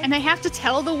 Okay. And they have to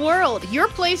tell the world, your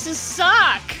places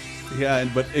suck. Yeah,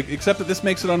 but except that this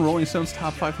makes it on Rolling Stone's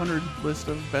top 500 list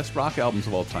of best rock albums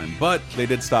of all time. But they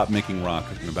did stop making rock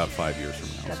in about 5 years from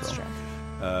now. That's true.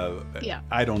 Yeah.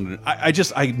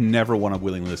 I never want to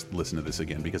willingly listen to this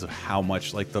again because of how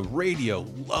much like the radio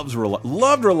loved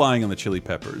relying on the Chili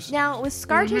Peppers. Now, was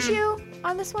Scar Tissue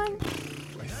on this one?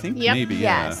 I think maybe,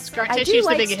 yeah. Yes. Scar Tissue's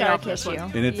the big hit off this one.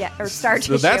 Or Star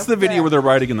Tissue. So that's the video where they're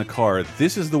riding in the car.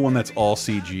 This is the one that's all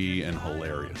CG and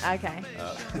hilarious. Okay.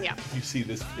 Yeah. You see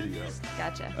this video.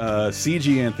 Gotcha.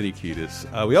 CG Anthony Kiedis.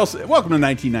 We also welcome to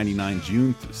 1999,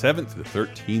 June 7th to the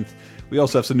 13th. We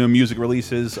also have some new music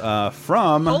releases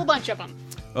from a whole bunch of them.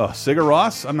 Sigur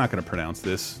Rós. I'm not going to pronounce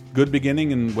this. Good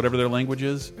Beginning in whatever their language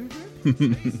is.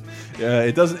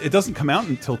 It doesn't come out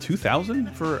until 2000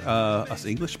 for us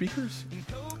English speakers.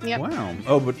 Yep. Wow.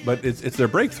 Oh, but it's their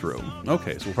breakthrough.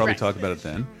 Okay, so we'll probably talk about it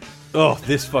then. Oh,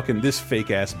 this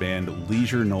fake ass band,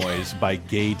 Leisure Noise by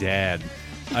Gay Dad.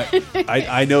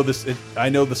 I know this. I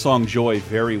know the song Joy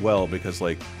very well because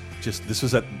this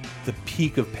was at the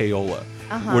peak of payola,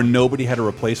 where nobody had a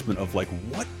replacement of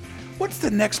what's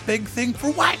the next big thing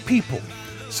for white people.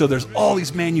 So there's all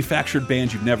these manufactured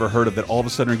bands you've never heard of that all of a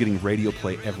sudden are getting radio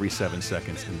play every 7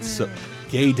 seconds. And so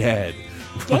Gay Dad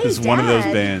was one of those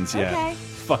bands. Yeah, okay.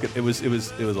 Fuck it. It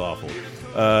was awful.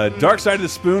 Dark Side of the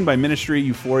Spoon by Ministry,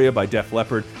 Euphoria by Def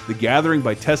Leppard, The Gathering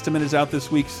by Testament is out this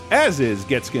week, as is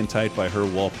Get Skin Tight by Her,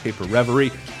 Wallpaper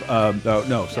Reverie.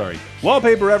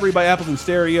 Wallpaper Reverie by Appleton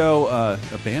Stereo, a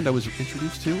band I was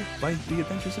introduced to by The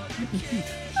Adventures of Pete and Pete.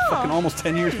 Fucking almost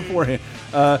 10 years beforehand.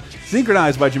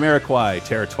 Synchronized by Jamiroquai,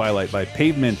 Terra Twilight by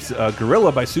Pavement,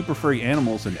 Gorilla by Super Furry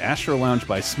Animals, and Astro Lounge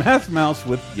by Smash Mouse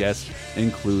with, yes,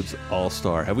 includes All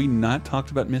Star. Have we not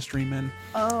talked about Mystery Men?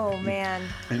 Oh, man.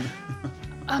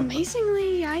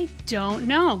 Amazingly, I don't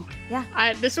know.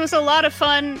 Yeah. This was a lot of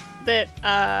fun that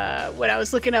when I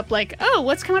was looking up,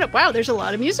 what's coming up? Wow, there's a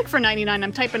lot of music for 99.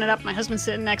 I'm typing it up. My husband's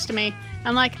sitting next to me.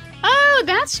 I'm like, oh,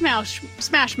 that's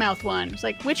Smash Mouth one. It's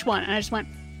like, which one? And I just went,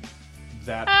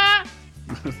 that.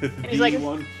 And he's like,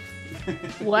 one.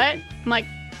 What? I'm like,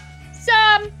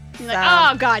 some. He's like,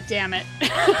 oh, god damn it.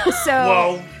 So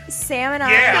whoa. Sam and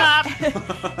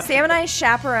I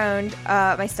chaperoned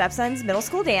my stepson's middle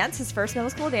school dance, his first middle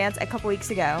school dance, a couple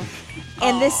weeks ago.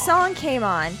 And this song came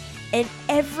on, and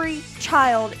every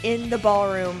child in the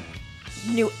ballroom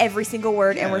knew every single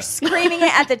word and were screaming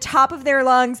it at the top of their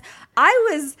lungs.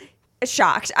 I was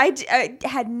shocked. I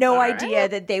had no idea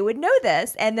that they would know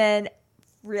this. And then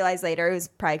realized later it was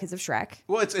probably because of Shrek.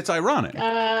 Well, it's ironic.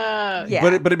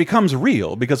 Yeah. But it becomes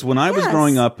real because when I was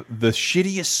growing up, the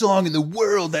shittiest song in the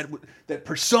world that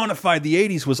personified the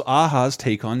 80s was a-ha's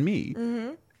Take on Me.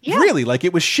 Yeah. Really,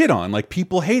 it was shit on.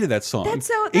 People hated that song. That's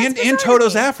and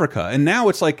Toto's Africa. And now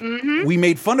it's we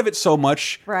made fun of it so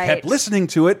much, kept listening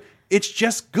to it, it's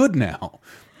just good now.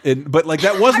 But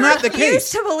that was not the case. I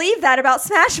refuse to believe that about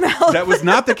Smash Mouth. That was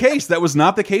not the case. That was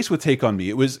not the case with Take on Me.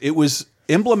 It was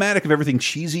emblematic of everything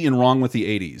cheesy and wrong with the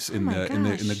 80s in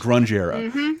the grunge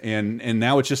era. And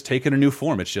now it's just taken a new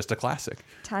form. It's just a classic.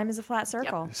 Time is a flat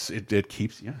circle. Yep. It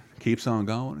keeps on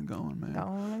going and going, man.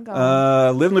 Going and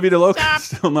going. Live La Vida Loca,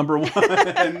 still number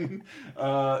one.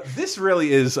 This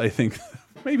really is, I think,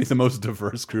 maybe the most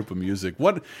diverse group of music.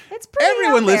 It's pretty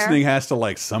everyone out there. listening has to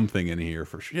like something in here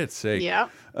for shit's sake. Yeah.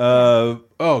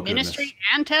 Ministry goodness.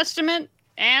 And Testament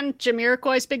and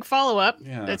Jamiroquai's big follow-up.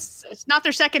 Yeah. It's not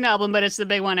their second album, but it's the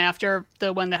big one after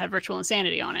the one that had Virtual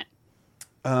Insanity on it.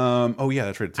 Oh yeah,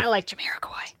 that's right. I like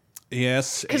Jamiroquai.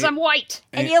 Yes. Because I'm white.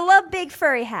 And you love big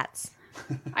furry hats.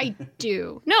 I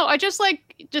do. No, I just like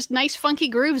nice funky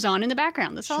grooves on in the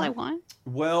background. That's all I want.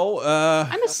 Well,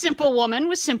 I'm a simple woman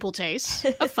with simple tastes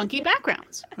of funky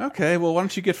backgrounds. Okay, well, why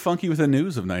don't you get funky with the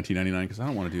news of 1999? Because I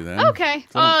don't want to do that. Okay.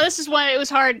 This is why it was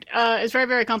hard. It was very,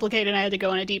 very complicated, and I had to go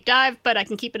on a deep dive, but I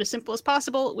can keep it as simple as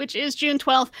possible, which is June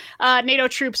 12th. NATO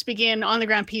troops begin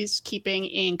on-the-ground peacekeeping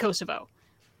in Kosovo.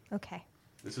 Okay.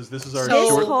 This is our This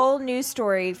short... whole news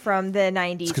story from the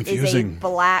 90s is a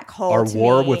black hole. Our to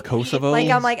war me. with Kosovo.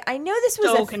 I'm like, I know this was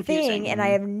So a confusing. thing, and I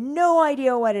have no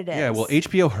idea what it is. Yeah, well,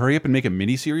 HBO, hurry up and make a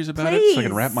miniseries about it so I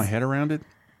can wrap my head around it.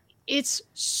 It's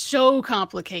so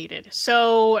complicated.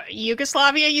 So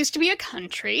Yugoslavia used to be a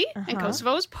country, and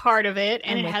Kosovo is part of it,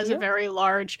 and it has a very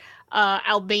large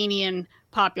Albanian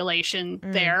population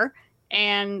there.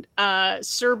 And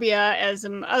Serbia, as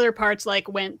in other parts,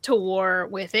 went to war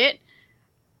with it.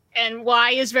 And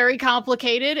why is very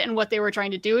complicated, and what they were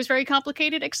trying to do is very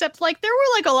complicated, except there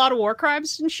were a lot of war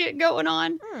crimes and shit going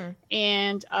on.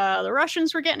 And the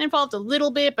Russians were getting involved a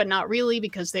little bit, but not really,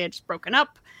 because they had just broken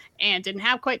up and didn't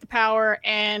have quite the power.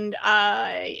 And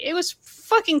it was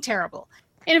fucking terrible.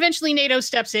 And eventually NATO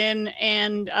steps in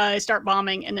and start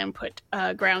bombing, and then put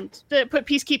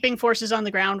peacekeeping forces on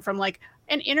the ground from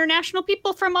an international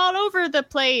people from all over the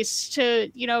place to,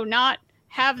 not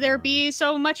have there be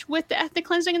so much with the ethnic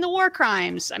cleansing and the war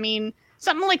crimes. I mean,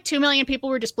 something like 2 million people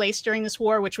were displaced during this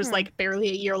war, which was barely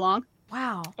a year long.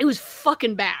 Wow. It was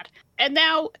fucking bad. And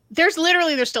now they're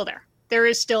still there. There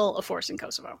is still a force in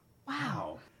Kosovo.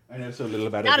 Wow. I know so little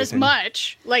about it. Not as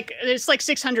much. It's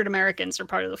 600 Americans are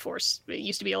part of the force. It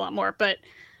used to be a lot more, but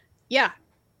yeah,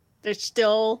 there's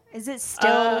still. Is it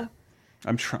still?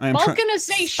 I'm trying.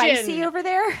 Balkanization. Spicy over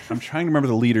there. I'm trying to remember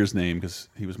the leader's name because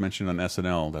he was mentioned on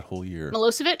SNL that whole year.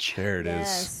 Milosevic. There it is.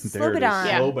 Yes. There Slobodan. it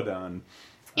is. Slobodan.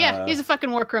 Yeah, he's a fucking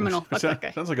war criminal. Fuck that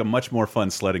guy. Sounds like a much more fun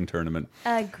sledding tournament.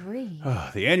 Agree.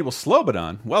 The annual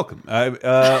Slobodan. Welcome.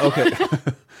 Okay.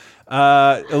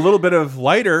 A little bit of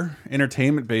lighter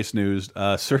entertainment-based news.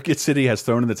 Circuit City has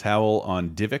thrown in the towel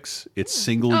on DivX, its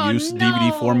single-use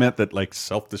DVD format that like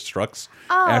self-destructs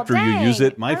after you use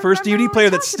it. My first DVD player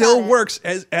that still works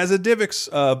as a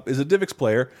DivX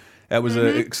player. That was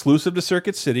exclusive to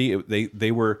Circuit City.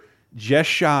 They were just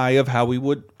shy of how we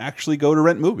would actually go to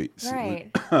rent movies. Right.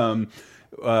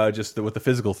 Just with the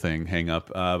physical thing hang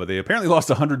up. But they apparently lost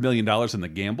 $100 million in the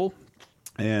gamble.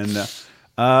 And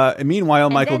meanwhile,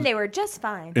 Michael... And then they were just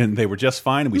fine. And they were just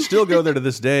fine. And we still go there to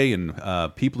this day. And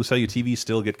people who sell you TV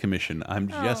still get commission. I'm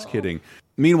just kidding.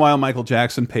 Meanwhile, Michael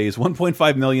Jackson pays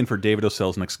 $1.5 million for David O.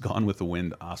 Selznick's Gone with the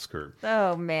Wind Oscar.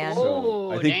 Oh, man.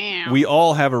 Oh, I think we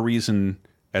all have a reason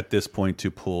at this point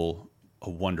to pull a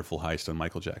wonderful heist on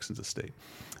Michael Jackson's estate.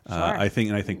 Sure. I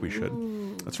think we should.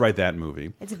 Let's write that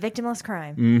movie. It's a victimless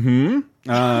crime. And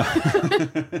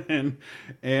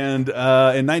in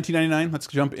 1999, let's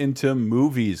jump into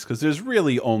movies because there's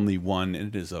really only one,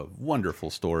 and it is a wonderful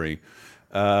story.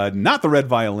 Not The Red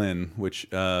Violin, which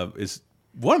is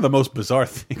one of the most bizarre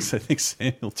things I think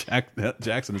Samuel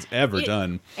Jackson has ever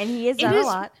done. And he has done a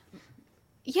lot.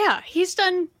 Yeah, he's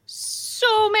done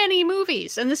so many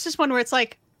movies, and this is one where it's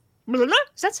like, is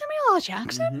that Samuel L.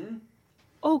 Jackson?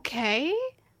 Okay,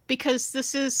 because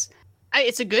this is,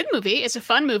 it's a good movie. It's a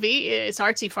fun movie. It's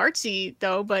artsy-fartsy,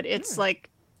 though, but it's like,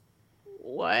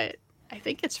 what? I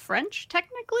think it's French,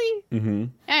 technically?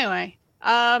 Anyway,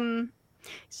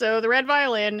 so The Red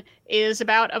Violin is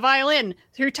about a violin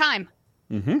through time.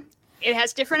 It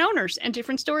has different owners, and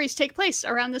different stories take place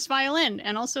around this violin.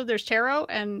 And also there's tarot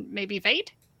and maybe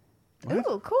fate.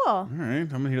 Ooh, cool. All right, I'm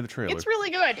going to hear the trailer. It's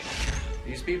really good.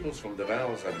 These peoples from the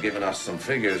Vales have given us some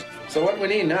figures. So what we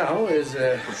need now is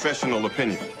a professional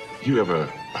opinion. You ever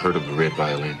heard of the Red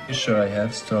Violin? You sure I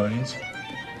have stories?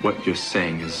 What you're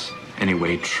saying is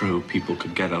anyway true. People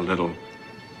could get a little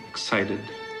excited.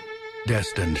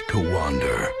 Destined to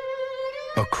wander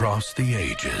across the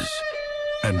ages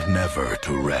and never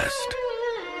to rest.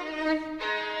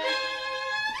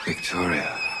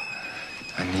 Victoria,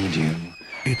 I need you.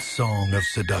 Its song of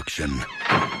seduction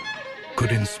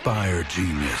could inspire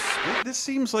genius. This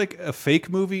seems like a fake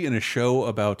movie in a show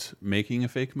about making a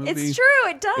fake movie. It's true,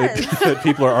 it does. That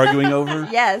people are arguing over.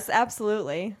 Yes,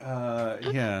 absolutely.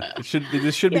 Yeah, this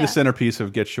should be the centerpiece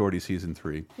of Get Shorty season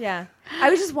 3. Yeah, I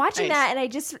was just watching that,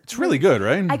 and it's really good,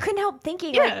 right? I couldn't help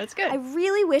thinking, it's good. I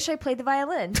really wish I played the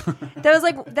violin. That was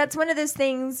that's one of those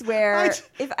things where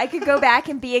if I could go back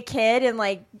and be a kid and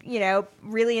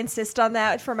really insist on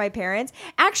that for my parents.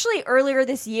 Actually, earlier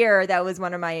this year, that was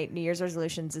one of my New Year's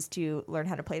resolutions is to learn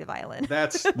how to play the violin.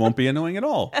 That won't be annoying at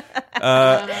all.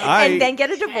 And then get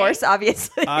a divorce,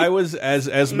 obviously. I was,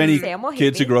 as many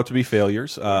kids who grow up to be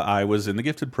failures, I was in the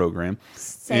gifted program.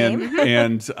 Same.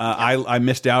 And I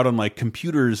missed out on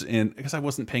computers because I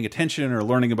wasn't paying attention or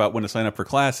learning about when to sign up for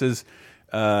classes.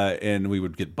 And we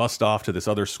would get bussed off to this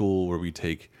other school where we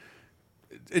take...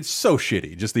 It's so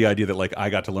shitty. Just the idea that I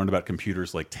got to learn about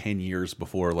computers 10 years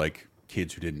before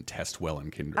kids who didn't test well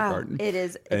in kindergarten. It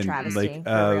is a travesty,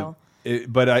 for real.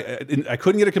 But I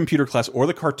couldn't get a computer class or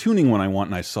the cartooning one I want,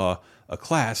 and I saw a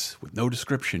class with no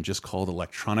description just called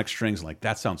electronic strings.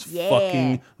 That sounds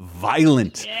fucking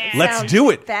violent. Yeah. Let's Sounds do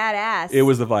it. Badass. It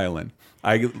was the violin.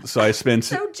 So I spent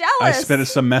so jealous. I spent a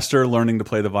semester learning to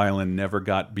play the violin. Never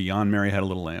got beyond Mary Had a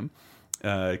Little Lamb.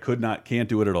 Can't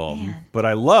do it at all. Man. But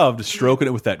I loved stroking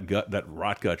it with that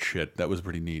rot gut shit. That was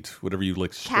pretty neat. Whatever you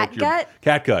cat gut.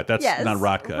 Cat gut. That's not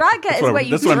rot gut. Rot gut is what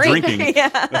you drink. That's what I'm drinking.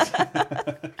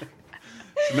 Yeah.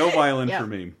 No violin for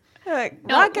me.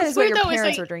 Rot gut is what your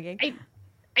parents were drinking.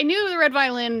 I knew The Red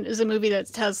Violin is a movie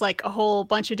that has a whole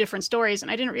bunch of different stories, and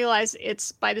I didn't realize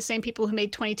it's by the same people who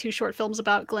made 22 short films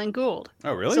about Glenn Gould.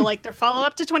 Oh, really? So their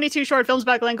follow-up to 22 short films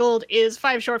about Glenn Gould is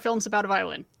 5 short films about a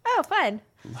violin. Oh, fun.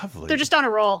 Lovely. They're just on a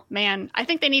roll, man. I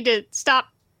think they need to stop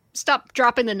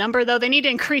dropping the number, though. They need to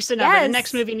increase the number. Yes. The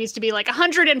next movie needs to be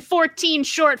 114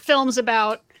 short films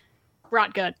about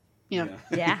rot gut. Yeah.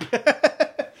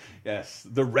 Yes,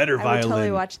 the redder violin.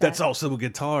 Totally watch that. That's also a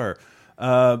guitar.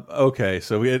 Okay,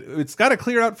 so it's got to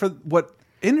clear out for what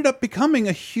ended up becoming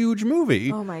a huge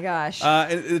movie. Oh my gosh!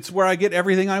 It's where I get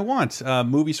everything I want.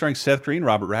 Movie starring Seth Green,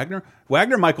 Robert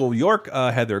Wagner, Michael York,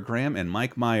 Heather Graham, and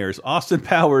Mike Myers. Austin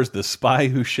Powers, the spy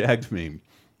who shagged me.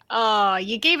 Oh,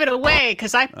 you gave it away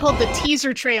because I pulled the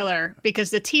teaser trailer because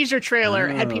the teaser trailer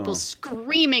had people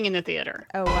screaming in the theater.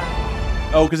 Oh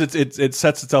wow! Oh, because it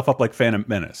sets itself up like Phantom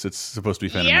Menace. It's supposed to be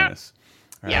Phantom Menace.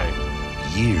 Yeah.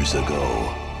 Years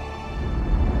ago,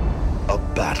 a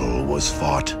battle was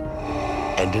fought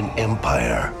and an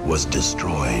empire was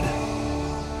destroyed.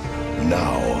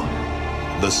 Now,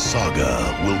 the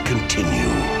saga will continue.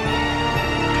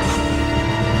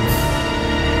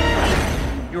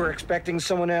 expecting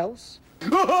someone else?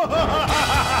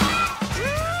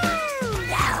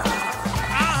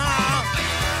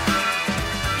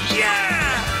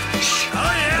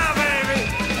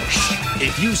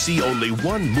 If you see only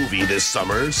one movie this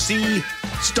summer, see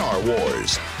Star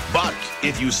Wars. But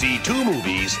if you see 2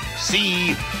 movies,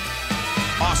 see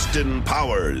Austin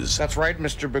Powers. That's right,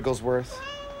 Mr. Bigglesworth.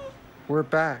 We're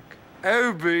back.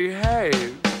 Oh,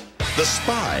 behave. The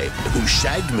Spy Who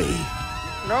Shagged Me.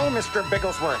 No, Mr.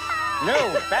 Bigglesworth.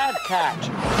 No, bad catch.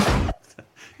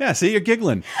 Yeah, see, you're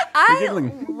giggling. I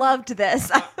loved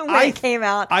this when it came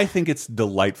out. I think it's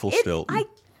delightful still. I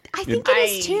think it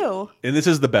is too. And this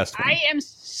is the best one. I am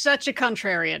such a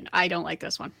contrarian. I don't like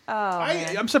this one. Oh,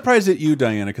 I'm surprised at you,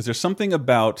 Diana, because there's something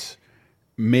about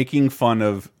making fun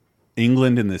of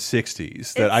England in the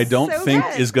 60s that I don't think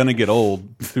is going to get old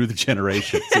through the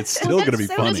generations. It's still going to be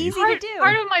funny.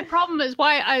 Part of my problem is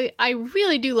why I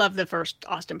really do love the first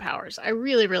Austin Powers. I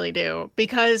really, really do.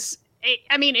 Because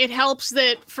it helps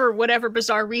that for whatever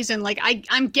bizarre reason, like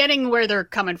I'm getting where they're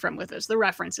coming from with this, the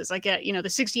references. I get, the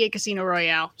 68 Casino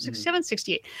Royale, 67,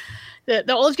 68,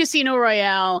 the old Casino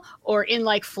Royale, or In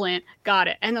Like Flint, got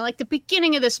it. And then, like, the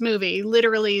beginning of this movie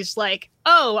literally is like,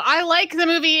 oh, I like the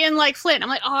movie In Like Flint. I'm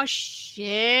like, oh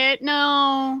shit,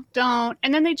 no, don't.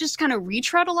 And then they just kind of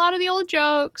retread a lot of the old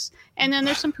jokes. And then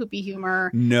there's some poopy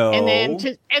humor. No.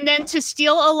 And then to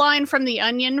steal a line from The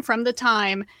Onion from the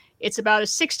time, it's about a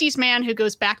 60s man who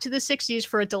goes back to the 60s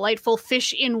for a delightful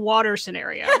fish in water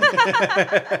scenario.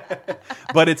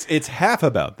 But it's half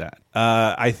about that.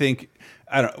 I think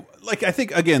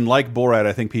again, like Borat,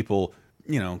 I think people,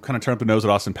 kind of turn up their nose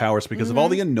at Austin Powers because of all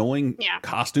the annoying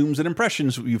costumes and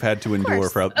impressions you've had to endure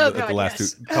for the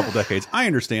last couple decades. I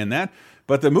understand that,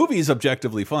 but the movie is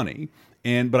objectively funny.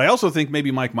 But I also think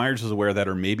maybe Mike Myers is aware of that,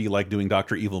 or maybe like doing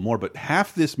Dr. Evil more. But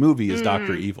half this movie is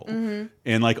Dr. Evil,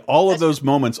 and like all of those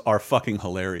moments are fucking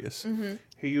hilarious.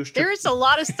 There is a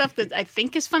lot of stuff that I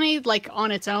think is funny, like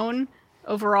on its own.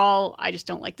 Overall, I just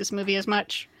don't like this movie as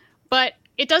much. But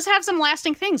it does have some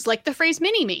lasting things, like the phrase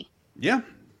 "mini-me." Yeah.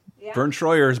 Vern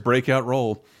Troyer's breakout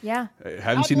role. Yeah. I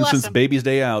haven't seen him since Baby's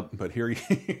Day Out, but here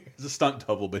he's a stunt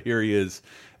double, but here he is.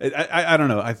 I don't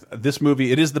know. This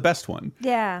movie, it is the best one.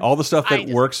 Yeah. All the stuff that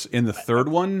works in the third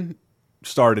one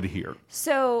started here.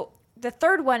 So the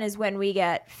third one is when we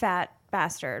get Fat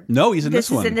Bastard. No, he's in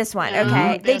this one. This is in this one.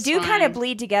 Okay. They do kind of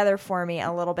bleed together for me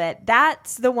a little bit.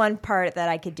 That's the one part that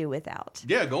I could do without.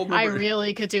 Yeah, Goldmember. I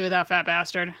really could do without Fat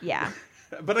Bastard. Yeah.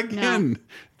 But again,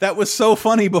 that was so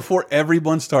funny before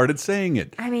everyone started saying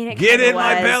it. I mean, get in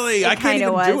my belly. I can't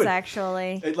even do it.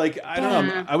 Actually, I don't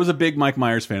know. I was a big Mike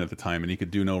Myers fan at the time, and he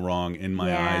could do no wrong in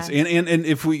my eyes. And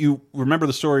if you remember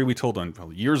the story we told on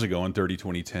years ago on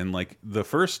 30-2010, like the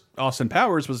first Austin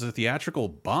Powers was a theatrical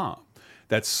bomb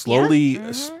that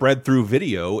slowly spread through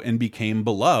video and became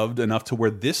beloved enough to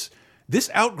where this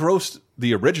outgrossed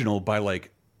the original by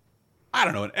like, I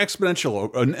don't know, an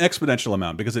exponential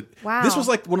amount, because this was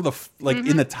like one of the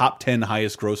in the top 10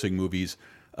 highest grossing movies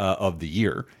of the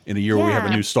year, in a year where we have a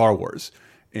new Star Wars,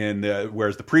 and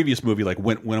whereas the previous movie like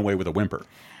went away with a whimper.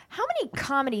 How many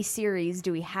comedy series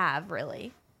do we have,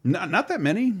 really? Not that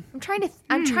many. I'm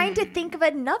trying to think of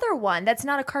another one that's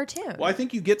not a cartoon. Well, I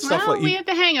think you get stuff like we had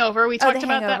The Hangover. We talked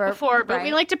about that before, but right.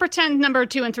 we like to pretend number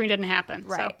 2 and 3 didn't happen.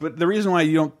 Right. So. But the reason why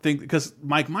you don't think, because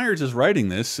Mike Myers is writing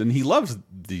this and he loves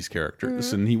these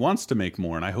characters and he wants to make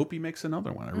more, and I hope he makes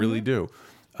another one. I really do.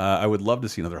 I would love to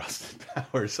see another Austin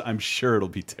Powers. I'm sure it'll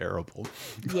be terrible.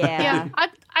 Yeah.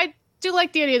 I do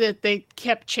like the idea that they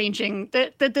kept changing,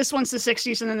 that this one's the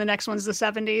 60s and then the next one's the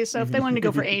 70s. So if they wanted to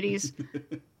go for 80s,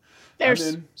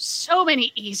 there's so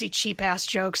many easy, cheap-ass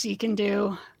jokes you can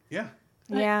do. Yeah.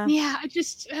 Yeah,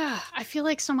 I feel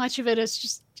like so much of it is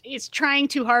just, it's trying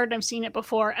too hard. I've seen it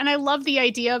before. And I love the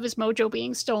idea of his mojo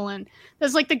being stolen.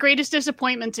 That's like the greatest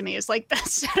disappointment to me. It's like, that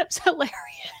setup's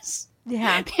hilarious.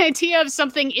 Yeah. The idea of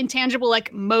something intangible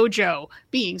like mojo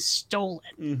being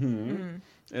stolen.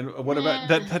 And what about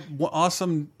that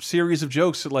awesome series of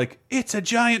jokes like, it's a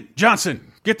giant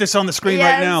Johnson, get this on the screen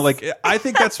right now. Like, I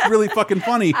think that's really fucking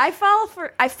funny. I fall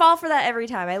for that every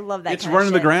time. I love that. It's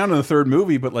running the ground in the third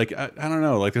movie, but like, I don't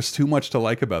know, like there's too much to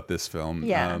like about this film.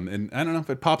 Yeah. And I don't know, if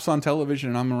it pops on television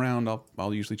and I'm around,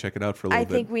 I'll usually check it out for a little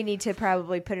bit. I think we need to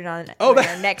probably put it on our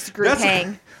next group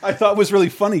hang. I thought was really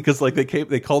funny because like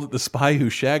they called it The Spy Who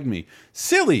Shagged Me.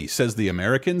 Silly, says the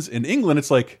Americans. In England,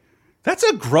 it's like, that's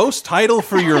a gross title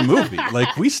for your movie.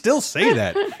 Like, we still say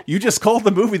that. You just called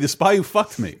the movie The Spy Who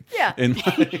Fucked Me. Yeah, and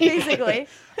like, basically.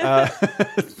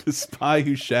 The Spy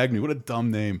Who Shagged Me. What a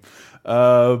dumb name.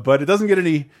 But it doesn't get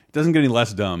any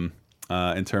less dumb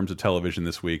in terms of television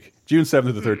this week. June 7th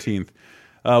to the 13th.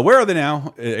 Where Are They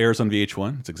Now? It airs on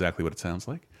VH1. It's exactly what it sounds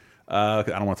like. I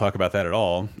don't want to talk about that at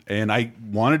all. And I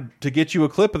wanted to get you a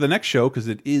clip of the next show because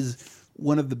it is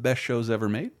one of the best shows ever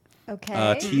made. Okay.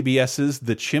 TBS's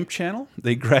The Chimp Channel.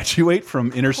 They graduate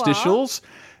from interstitials.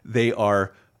 They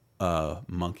are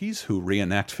monkeys who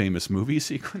reenact famous movie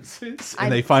sequences.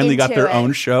 And they finally got their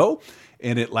own show.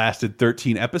 And it lasted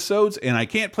 13 episodes. And I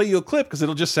can't play you a clip because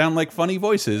it'll just sound like funny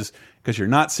voices because you're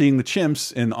not seeing the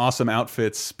chimps in awesome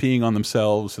outfits peeing on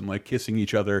themselves and like kissing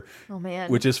each other. Oh, man.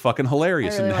 Which is fucking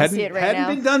hilarious. I really and see it right hadn't now.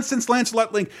 been done since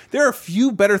Lancelot Link. There are a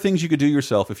few better things you could do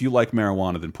yourself if you like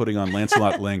marijuana than putting on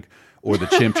Lancelot Link or the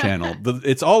Chimp Channel.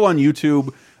 It's all on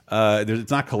YouTube.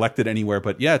 It's not collected anywhere.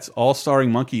 But yeah, it's all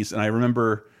starring monkeys. And I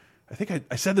remember... I think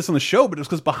I said this on the show, but it was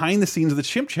because behind the scenes of the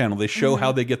Chimp Channel, they show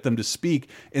how they get them to speak,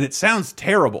 and it sounds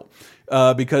terrible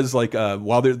because, like,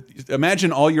 while they're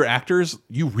imagine all your actors,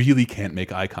 you really can't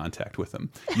make eye contact with them.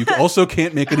 You also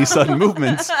can't make any sudden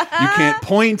movements. You can't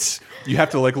point. You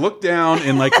have to like look down,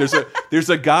 and like there's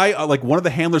a guy like one of the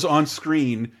handlers on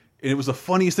screen, and it was the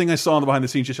funniest thing I saw in the behind the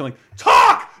scenes, just yelling,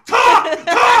 "Talk, talk,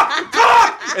 talk,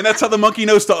 talk," and that's how the monkey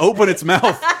knows to open its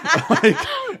mouth. Like,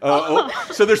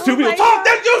 so there's two people. Talk,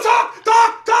 then you talk,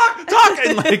 talk, talk, talk,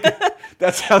 and like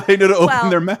that's how they know to open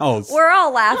their mouths. We're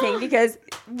all laughing because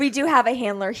we do have a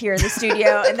handler here in the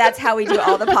studio, and that's how we do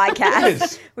all the podcasts.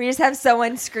 Yes. We just have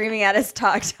someone screaming at us,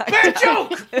 "Talk, talk, Bad talk."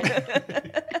 joke.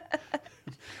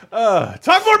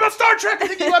 Talk more about Star Trek. I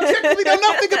think you objectively know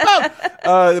nothing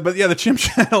about. But yeah, the Chimp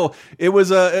Channel. It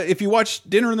was if you watched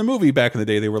Dinner in the Movie back in the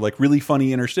day, they were like really funny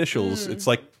interstitials. It's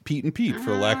like Pete and Pete,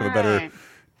 for lack of a better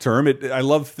term. I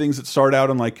love things that start out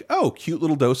on like, oh, cute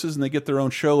little doses, and they get their own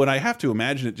show. And I have to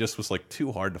imagine it just was like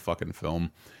too hard to fucking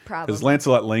film. Probably. Because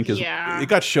Lancelot Link it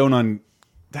got shown on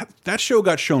that show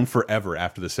got shown forever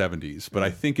after the 70s. But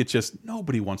I think it's just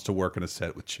nobody wants to work on a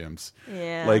set with chimps.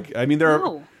 Yeah. Like, I mean,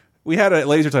 we had a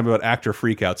laser time about actor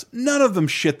freakouts. None of them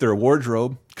shit their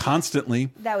wardrobe constantly.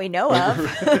 That we know of.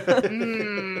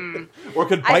 Or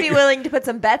could I'd be willing to put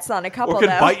some bets on a couple, or could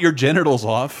though. bite your genitals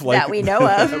off. Like, that we know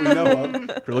of. that we know of.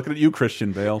 We're looking at you,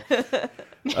 Christian Bale.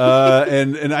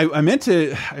 And I meant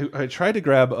to. I tried to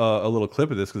grab a little clip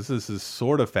of this because this is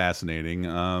sort of fascinating.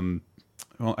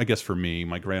 Well, I guess for me,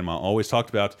 my grandma always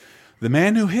talked about the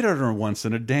man who hit on her once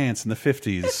in a dance in the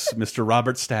 50s, Mr.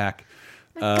 Robert Stack.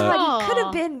 My God, you could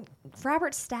have been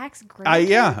Robert Stack's grandpa.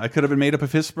 Yeah, I could have been made up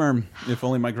of his sperm if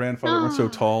only my grandfather weren't so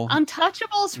tall.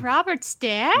 Untouchables, Robert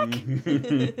Stack.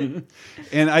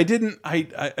 And I didn't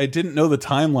know the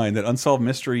timeline that Unsolved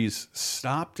Mysteries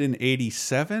stopped in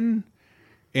 '87,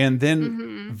 and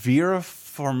then Vera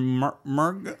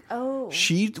Farmiga,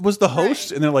 she was the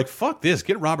host, and they're like, "Fuck this,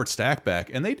 get Robert Stack back,"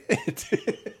 and they did,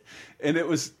 and it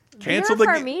was canceled.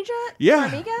 Vera Farmiga? Yeah.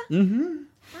 Farmiga? Mm-hmm.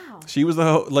 Wow. She was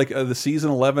the season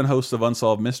 11 host of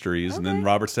Unsolved Mysteries, and then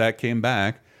Robert Stack came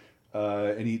back,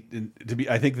 I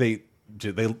think they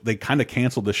kind of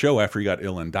canceled the show after he got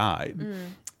ill and died.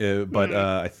 But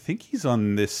I think he's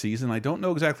on this season. I don't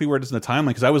know exactly where it is in the timeline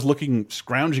because I was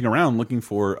scrounging around looking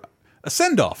for a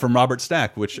send off from Robert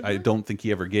Stack, which I don't think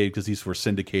he ever gave because these were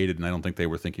syndicated, and I don't think they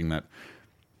were thinking that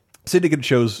syndicated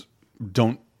shows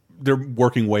don't. They're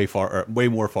working way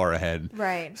more far ahead,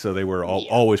 right? So they were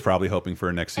always probably hoping for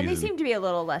a next season. And they seem to be a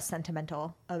little less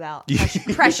sentimental about,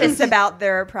 precious about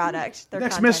their product. Their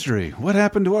next content. mystery: what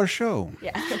happened to our show?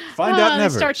 Yeah, find out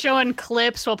never. Start showing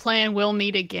clips while playing "We'll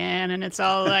Meet Again," and it's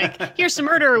all like, "Here's a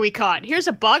murderer we caught. Here's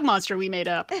a bog monster we made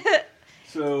up."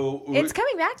 So it's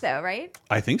coming back though, right?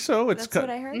 I think so. That's what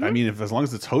I heard. I mean, as long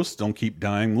as its hosts don't keep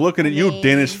dying. Looking at you,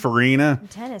 Dennis Farina.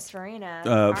 Dennis Farina.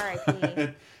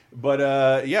 R.I.P.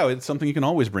 But yeah, it's something you can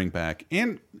always bring back.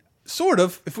 And sort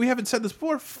of, if we haven't said this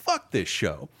before, fuck this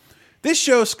show. This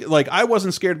show, like, I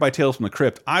wasn't scared by Tales from the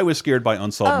Crypt. I was scared by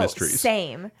Unsolved Mysteries.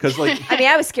 Same. Because, like, I mean,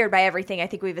 I was scared by everything. I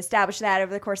think we've established that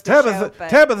over the course of the show. But...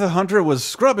 Tabitha Hunter was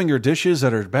scrubbing her dishes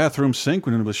at her bathroom sink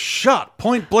when it was shot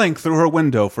point blank through her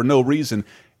window for no reason.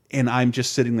 And I'm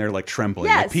just sitting there like trembling.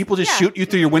 Yes, like, people just shoot you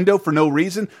through your window for no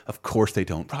reason? Of course they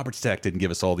don't. Robert Stack didn't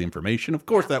give us all the information. Of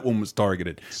course that woman was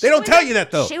targeted. They don't tell you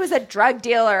that, though. She was a drug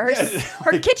dealer.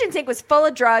 Her kitchen sink was full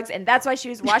of drugs, and that's why she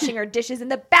was washing her dishes in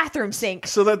the bathroom sink.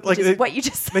 So that, like, what you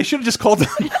just said. They should have just called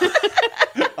them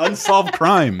unsolved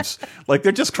crimes. Like,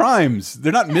 they're just crimes.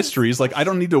 They're not mysteries. Like, I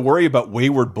don't need to worry about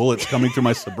wayward bullets coming through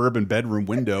my suburban bedroom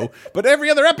window. But every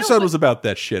other episode was about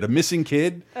that shit. A missing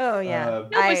kid. Oh, yeah. No,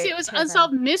 but see, it was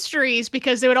unsolved mysteries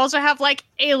because they would also have, like,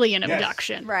 alien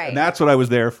abduction. Right. And that's what I was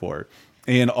there for.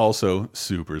 And also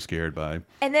super scared by.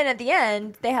 And then at the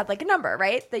end, they had, like, a number,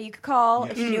 right? That you could call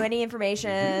if you knew any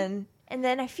information. And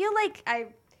then I feel like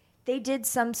they did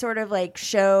some sort of like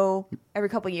show every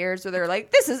couple years where they're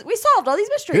like, we solved all these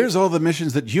mysteries. Here's all the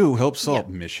missions that you help solve. Yep.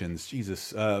 Missions,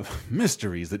 Jesus,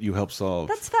 mysteries that you help solve.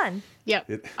 That's fun. Yep.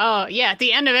 At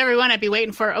the end of every one, I'd be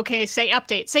waiting for, okay, say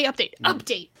update,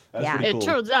 update. That's It cool.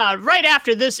 turns out right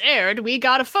after this aired, we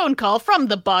got a phone call from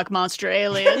the bog monster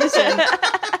aliens, and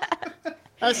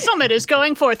a summit is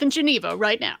going forth in Geneva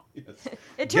right now. Yes.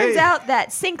 It turns out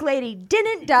that Sink Lady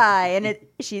didn't die, and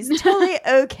she's totally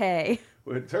okay.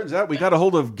 Well, it turns out we got a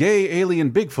hold of gay alien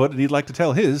Bigfoot, and he'd like to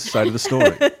tell his side of the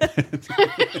story.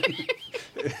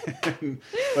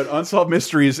 But Unsolved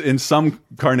Mysteries in some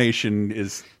carnation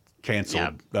is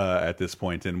canceled at this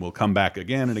point, and will come back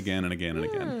again and again and again and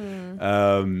again.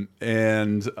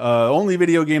 Only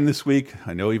video game this week,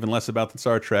 I know even less about than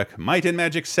Star Trek, Might and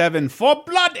Magic 7 for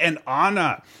Blood and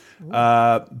Honor.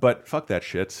 But fuck that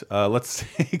shit. Let's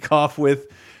take off with...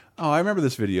 Oh, I remember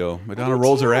this video. Madonna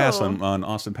rolls her ass on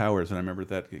Austin Powers, and I remember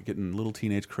that getting little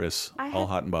teenage Chris all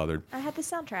hot and bothered. I had the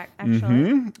soundtrack,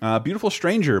 actually. Beautiful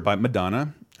Stranger by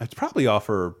Madonna. It's probably off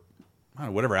her, I don't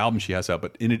know, whatever album she has out,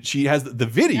 but in it, she has the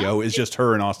video is just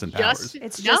her and Austin Powers. It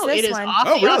is off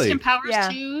the Austin Powers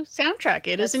 2 soundtrack.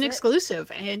 It is an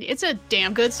exclusive, and it's a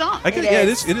damn good song.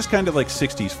 It is kind of like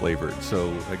 60s flavored,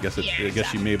 so I guess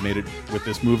she may have made it with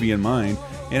this movie in mind,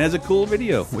 and has a cool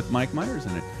video with Mike Myers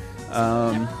in it.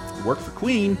 Worked for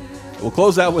Queen. We'll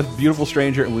close out with Beautiful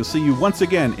Stranger, and we'll see you once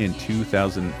again in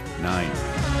 2009.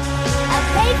 I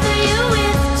paid for you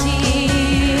with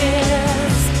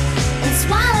tears and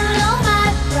swallowed all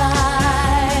my pride.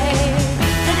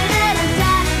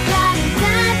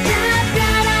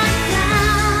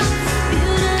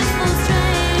 Beautiful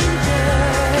stranger.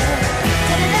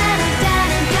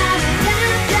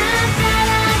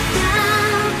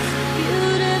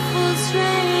 Beautiful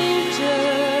stranger.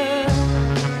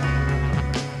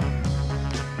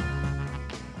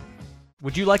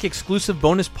 Would you like exclusive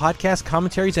bonus podcast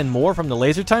commentaries and more from the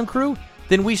LaserTime crew?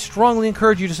 Then we strongly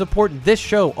encourage you to support this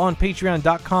show on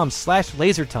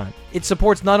patreon.com/lasertime. It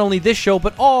supports not only this show,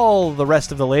 but all the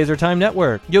rest of the LaserTime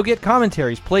network. You'll get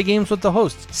commentaries, play games with the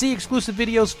hosts, see exclusive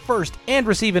videos first, and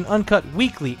receive an uncut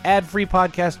weekly ad-free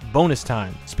podcast bonus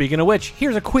time. Speaking of which,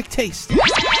 here's a quick taste.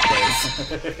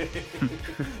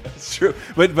 It's true,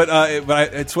 but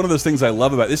it's one of those things I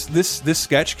love about this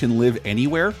sketch can live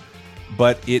anywhere,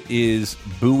 but it is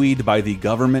buoyed by the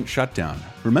government shutdown.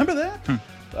 Remember that?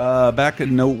 Back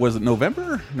in was it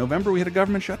November? November we had a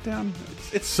government shutdown.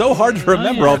 It's so hard to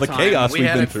remember all the chaos we've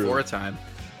been through. We had it for a time.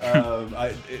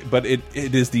 But it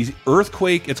is the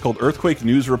earthquake. It's called Earthquake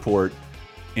News Report,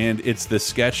 and it's the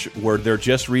sketch where they're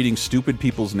just reading stupid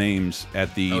people's names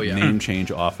at the name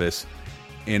change office.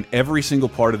 And every single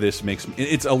part of this makes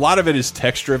a lot of it is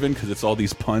text driven because it's all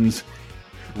these puns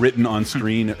written on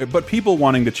screen, but people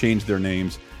wanting to change their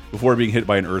names before being hit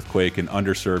by an earthquake and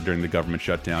underserved during the government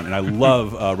shutdown. And I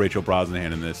love Rachel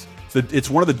Brosnahan in this. It's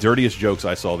one of the dirtiest jokes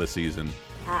I saw this season.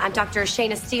 I'm Dr.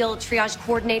 Shayna Steele, triage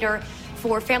coordinator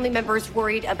for family members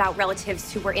worried about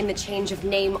relatives who were in the change of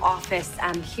name office.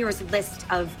 Here's a list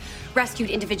of rescued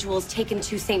individuals taken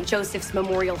to St. Joseph's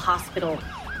Memorial Hospital.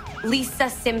 Lisa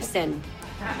Simpson,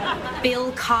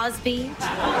 Bill Cosby,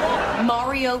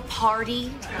 Mario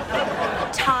Party,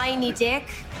 Tiny Dick,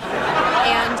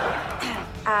 and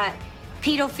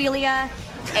pedophilia,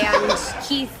 and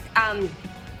Keith, how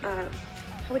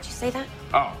would you say that?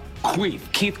 Oh,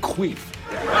 Queef, Keith Queef.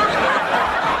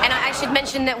 And I should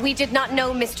mention that we did not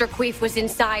know Mr. Queef was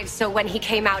inside, so when he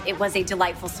came out, it was a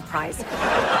delightful surprise.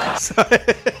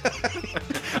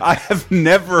 I have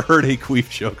never heard a queef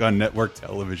joke on network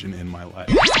television in my life.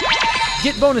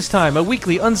 Get Bonus Time, a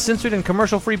weekly uncensored and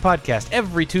commercial-free podcast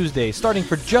every Tuesday, starting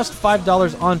for just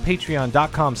 $5 on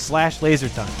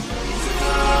patreon.com/lasertime.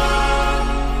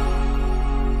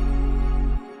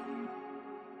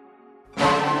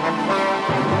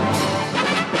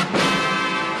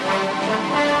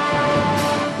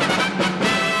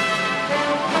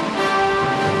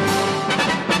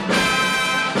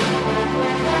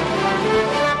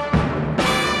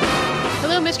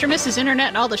 Mrs. Internet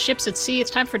and all the ships at sea,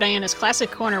 it's time for Diana's Classic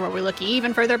Corner, where we look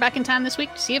even further back in time this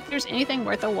week to see if there's anything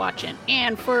worth a watching.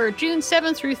 And for June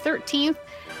 7th through 13th,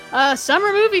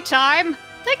 summer movie time.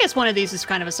 I guess one of these is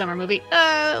kind of a summer movie.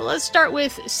 Let's start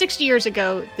with 60 years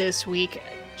ago this week.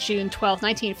 June 12th,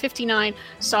 1959,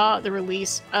 saw the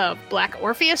release of Black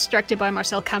Orpheus, directed by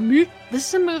Marcel Camus. This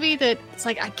is a movie that it's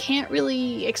like I can't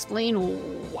really explain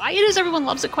why it is everyone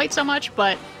loves it quite so much,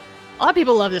 but a lot of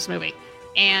people love this movie.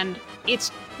 And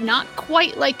it's not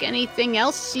quite like anything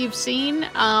else you've seen.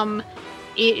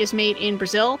 It is made in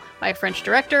Brazil by a French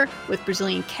director with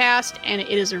Brazilian cast, and it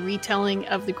is a retelling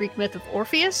of the Greek myth of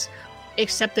Orpheus.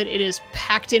 except that it is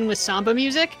packed in with samba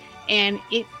music, and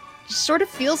it sort of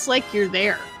feels like you're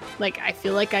there. Like, I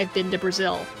feel like I've been to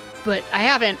Brazil, but I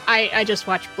haven't. I just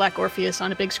watched Black Orpheus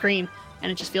on a big screen,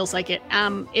 and it just feels like it.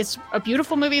 It's a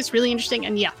beautiful movie. It's really interesting,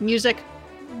 and yeah, music.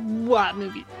 What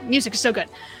movie? Music is so good.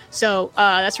 So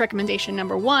that's recommendation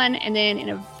number 1, and then in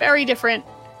a very different,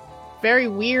 very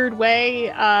weird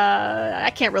way,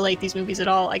 I can't relate these movies at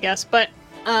all, I guess, but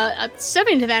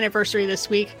 70th anniversary this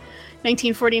week,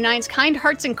 1949's Kind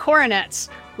Hearts and Coronets,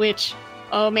 which,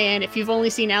 oh man, if you've only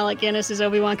seen Alec Guinness as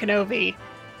Obi-Wan Kenobi,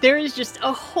 there is just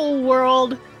a whole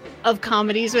world of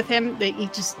comedies with him that you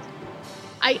just...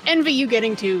 I envy you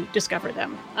getting to discover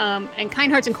them. And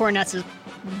Kind Hearts and Coronets is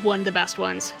one of the best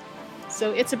ones.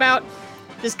 So it's about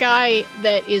this guy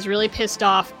that is really pissed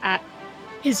off at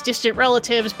his distant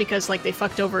relatives because, like, they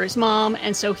fucked over his mom,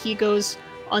 and so he goes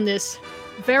on this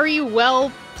very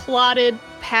well plotted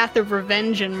path of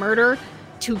revenge and murder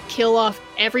to kill off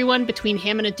everyone between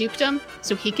him and a dukedom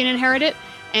so he can inherit it.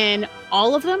 And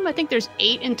all of them, I think there's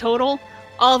 8 in total,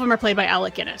 all of them are played by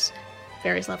Alec Guinness.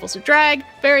 Various levels of drag,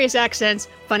 various accents,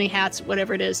 funny hats,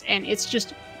 whatever it is. And it's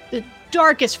just the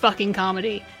darkest fucking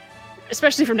comedy,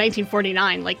 especially from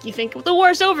 1949. Like, you think, the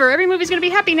war's over, every movie's gonna be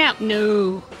happy now.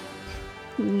 No.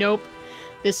 Nope.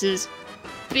 This is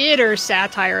bitter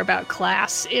satire about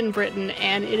class in Britain,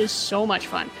 and it is so much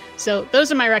fun. So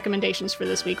those are my recommendations for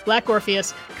this week. Black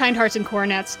Orpheus, Kind Hearts and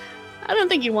Coronets. I don't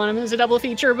think you'd want them as a double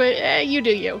feature, but you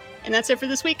do you. And that's it for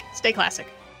this week. Stay classic.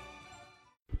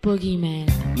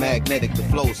 Boogeyman. Magnetic, the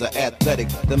flows are athletic.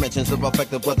 Dimensions are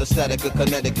effective, whether static or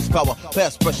kinetic is power.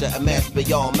 Past pressure and mass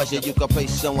beyond measure. You can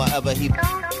place him wherever he...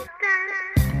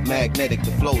 Magnetic,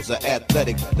 the flows are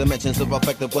athletic. Dimensions are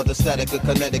effective, whether static or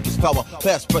kinetic is power.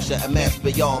 Past pressure and mass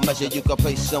beyond measure. You can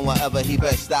place him wherever he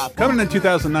best stop. Coming in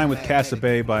 2009 with Casa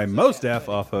Bay by Mos Def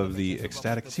off of the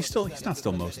Ecstatic. He's not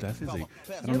still Mos Def, is he?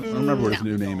 I don't remember what his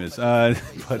new name is. But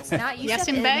It's not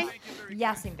Yasin Bey?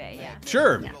 Yasin Bey, yeah.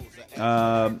 Sure.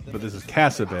 But this is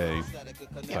Casa Bay.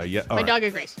 My dog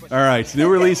agrees. All right. New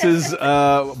releases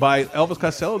by Elvis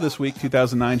Costello this week,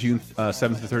 2009, June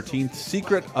 7th to 13th.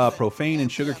 Secret, Profane,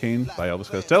 and Sugarcane by Elvis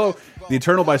Costello. The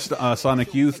Eternal by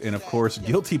Sonic Youth. And, of course,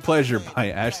 Guilty Pleasure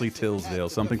by Ashley Tisdale.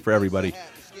 Something for everybody.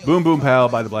 Boom Boom Pal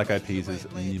by the Black Eyed Peas is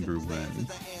number 1.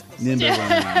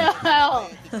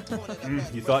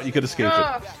 You thought you could escape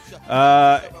it.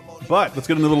 But let's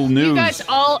get into a little news. You guys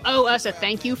all owe us a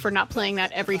thank you for not playing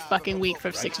that every fucking week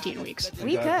for 16 weeks.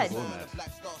 We could.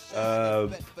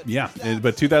 Yeah,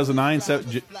 but 2009,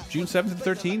 June 7th and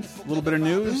 13th, a little bit of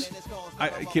news.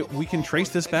 We can trace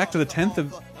this back to the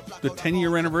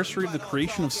 10-year anniversary of the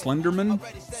creation of Slenderman.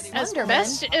 As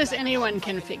best as anyone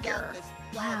can figure.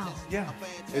 Wow. Yeah,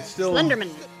 it's still...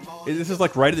 Slenderman. This is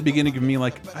like right at the beginning of me,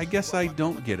 like, I guess I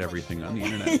don't get everything on the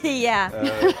internet. Yeah.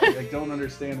 I don't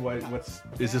understand why.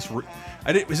 Is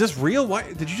this real?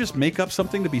 Why did you just make up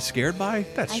something to be scared by?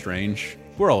 That's strange.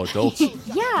 We're all adults.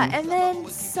 Yeah, and then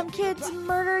some kids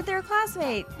murdered their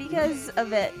classmate because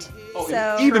of it. Oh,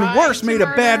 so even worse, made a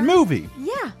bad movie.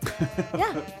 Yeah.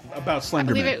 Yeah. About Slenderman. I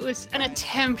believe it was an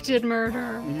attempted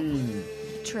murder.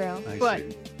 True. But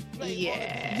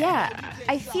yeah. Yeah.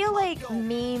 I feel like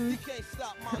meme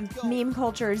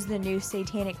culture is the new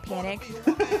satanic panic,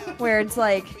 where it's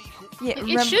like, yeah,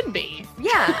 it should be.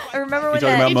 Yeah, I remember when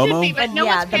talking about Momo? Should be, but no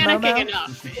one's the panicking Momo.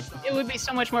 enough. It would be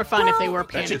so much more fun if they were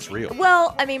panicking. That shit's real.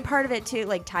 Well, I mean, part of it too,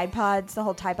 like Tide Pods, the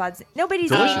whole Tide Pods.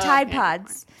 Nobody's Delicious. eating Tide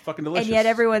Pods. Fucking delicious. And yet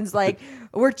everyone's like,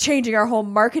 we're changing our whole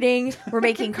marketing. We're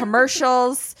making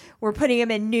commercials. We're putting them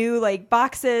in new like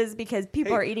boxes because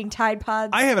people are eating Tide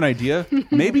Pods. I have an idea.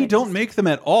 Maybe don't make them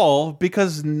at all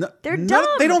because they're dumb.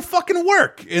 They don't fucking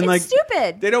work. And it's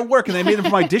stupid. They don't work. And they made them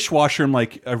for my dishwasher. And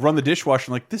like, I run the dishwasher.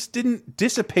 And like, this didn't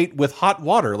dissipate with hot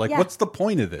water. Like, what's the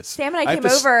point of this? Sam and I came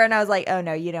over and I was like, oh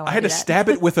no, you don't want to I had to stab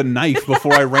it with a knife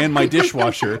before I ran my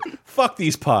dishwasher. Fuck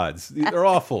these pods. They're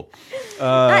awful.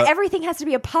 Not everything has to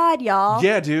be a pod, y'all.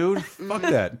 Yeah, dude. Fuck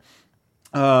that.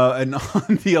 And on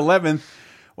the 11th,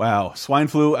 wow, swine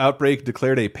flu outbreak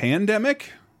declared a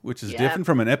pandemic, which is different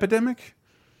from an epidemic.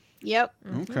 Yep.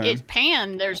 Okay. It's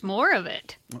pan. There's more of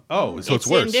it. Oh, so it's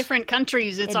worse. In different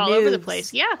countries. It's It all over the moves.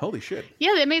 place. Yeah. Holy shit.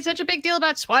 Yeah, they made such a big deal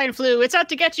about swine flu. It's out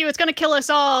to get you. It's going to kill us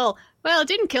all. Well, it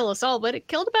didn't kill us all, but it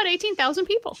killed about 18,000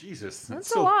 people. Jesus. That's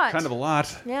still a lot. Kind of a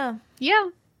lot. Yeah. Yeah.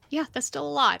 Yeah, that's still a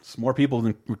lot. It's more people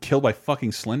than were killed by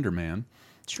fucking Slender Man.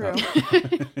 True.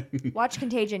 Watch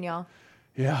Contagion, y'all.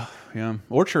 Yeah, yeah.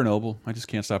 Or Chernobyl. I just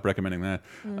can't stop recommending that.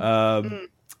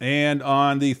 And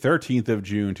on the 13th of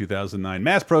June, 2009,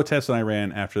 mass protests in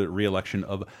Iran after the re-election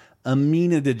of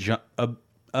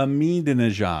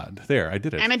Ahmadinejad. There, I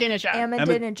did it.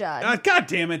 Ahmadinejad. God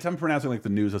damn it! I'm pronouncing like the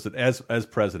news. As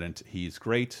president, he's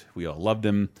great. We all loved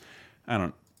him.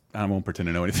 I won't pretend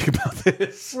to know anything about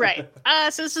this. Right.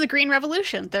 So this is the Green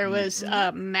Revolution. There was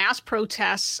mass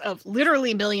protests of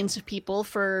literally millions of people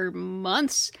for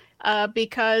months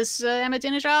because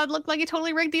Ahmadinejad looked like he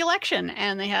totally rigged the election,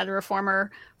 and they had a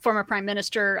former Prime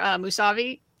Minister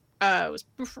Mousavi was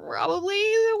probably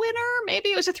the winner.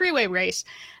 Maybe it was a three-way race.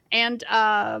 And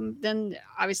then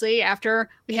obviously after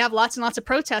we have lots and lots of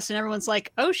protests and everyone's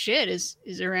like, oh shit, is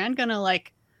Iran gonna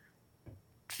like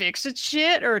fix its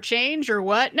shit or change or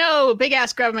what? No, big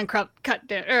ass government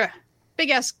crackdowns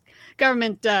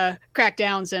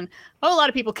and a whole lot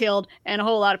of people killed and a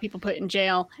whole lot of people put in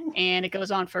jail, and it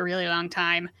goes on for a really long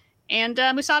time. And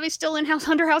Mousavi's still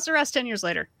under house arrest 10 years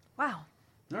later. Wow.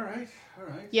 All right.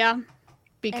 Yeah,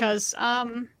 because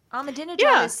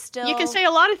Ahmadinejad is still... You can say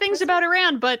a lot of things about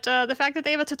Iran, but the fact that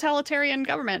they have a totalitarian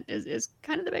government is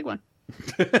kind of the big one.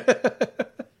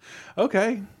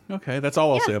 Okay. That's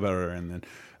all I'll say about Iran then.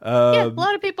 Yeah, a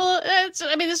lot of people... this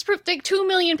is proof. Like 2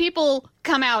 million people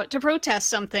come out to protest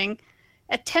something.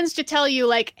 It tends to tell you,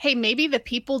 like, hey, maybe the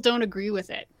people don't agree with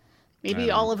it.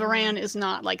 Maybe all of Iran is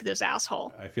not like this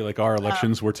asshole. I feel like our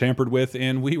elections were tampered with,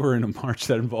 and we were in a march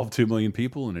that involved 2 million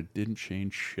people, and it didn't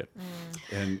change shit.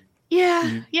 And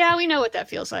yeah, we know what that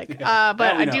feels like. But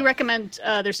I do recommend,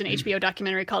 there's an HBO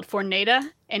documentary called For Neda,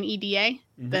 N-E-D-A,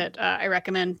 that I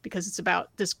recommend because it's about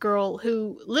this girl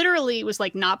who literally was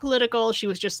like not political. She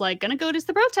was just like gonna go to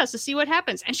the protest to see what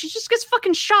happens. And she just gets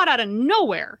fucking shot out of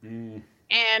nowhere.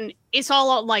 And it's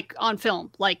all like on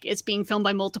film. Like it's being filmed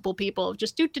by multiple people.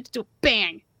 Just do,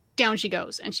 bang, down she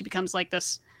goes. And she becomes like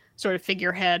this sort of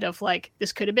figurehead of like,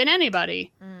 this could have been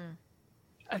anybody.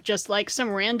 Of just like some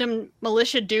random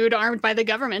militia dude armed by the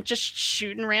government just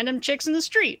shooting random chicks in the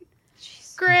street.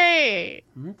 Jeez. Great.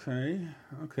 Okay.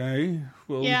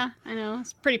 Well, yeah, I know.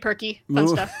 It's pretty perky. Fun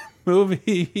stuff.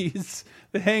 Movies.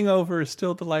 The Hangover is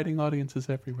still delighting audiences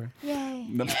everywhere. Yay.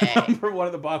 Number one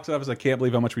at the box office. I can't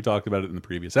believe how much we talked about it in the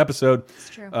previous episode.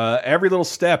 It's true. Every Little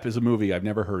Step is a movie I've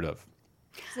never heard of.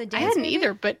 I hadn't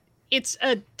either, but it's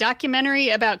a documentary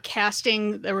about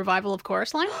casting the revival of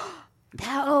Chorus Line.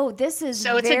 This is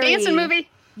so it's a dancing movie.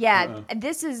 Yeah,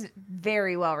 this is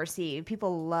very well received.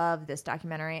 People love this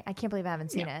documentary. I can't believe I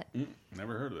haven't seen it.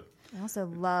 Never heard of it. I also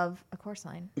love A Chorus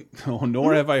Line.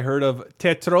 Nor have I heard of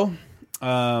Tetro.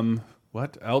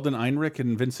 What? Alden Ehrenreich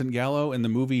and Vincent Gallo in the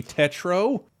movie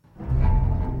Tetro?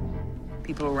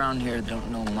 People around here don't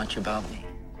know much about me.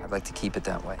 I'd like to keep it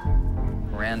that way.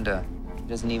 Miranda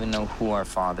doesn't even know who our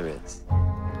father is.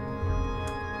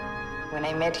 When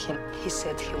I met him, he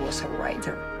said he was a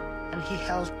writer, and he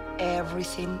held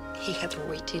everything he had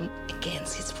written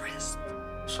against his breast.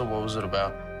 So what was it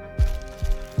about?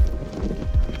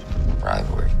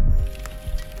 Rivalry.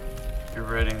 You're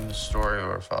writing the story of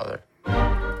our father.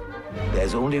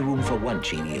 There's only room for one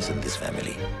genius in this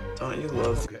family. Don't you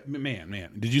love... Okay. Man.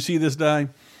 Did you see this, Di?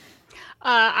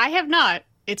 I have not.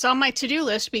 It's on my to-do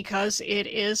list because it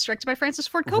is directed by Francis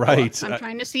Ford Coppola. Right. I'm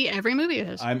trying to see every movie of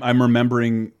his. I'm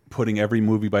remembering putting every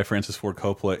movie by Francis Ford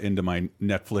Coppola into my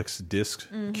Netflix disc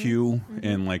queue,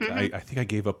 and like I think I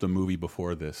gave up the movie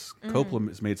before this. Coppola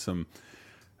has made some,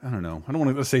 I don't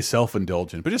want to say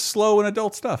self-indulgent, but just slow and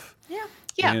adult stuff.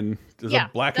 Yeah. And there's a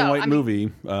black and white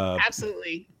movie.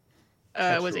 Absolutely.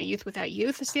 Was it Youth Without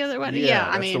Youth? Is the other one?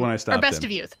 Yeah, that's the one I stopped or Best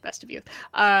of Youth.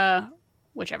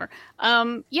 Whichever.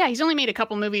 He's only made a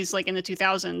couple movies like in the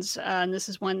 2000s, and this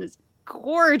is one that's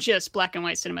gorgeous black and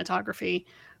white cinematography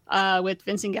with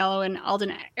Vincent Gallo and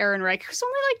Alden Ehrenreich, who's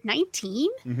only like 19.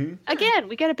 Again,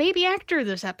 we got a baby actor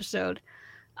this episode.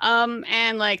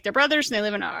 And like they're brothers, and they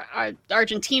live in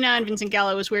Argentina, and Vincent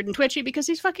Gallo is weird and twitchy because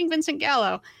he's fucking Vincent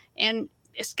Gallo, and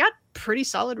it's got pretty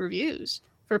solid reviews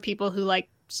for people who like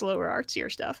slower, artsier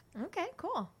stuff. Okay,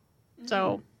 cool.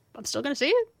 So I'm still gonna see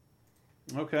it.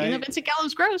 Okay. Even though Vincent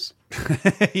Gallo's gross.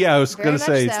 Yeah, I was going to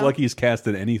say, so. it's lucky he's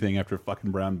casted anything after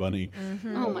fucking Brown Bunny.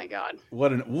 Oh my God.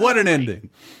 What an ending.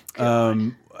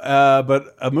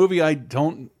 But a movie I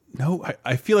don't know.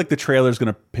 I feel like the trailer's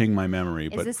going to ping my memory.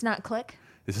 Is this not Click?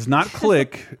 This is not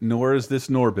Click, nor is this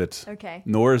Norbit. Okay.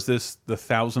 Nor is this the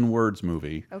 1,000 Words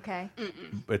movie. Okay.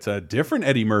 It's a different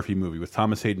Eddie Murphy movie with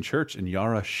Thomas Hayden Church and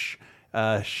Yara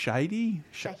Shahidi.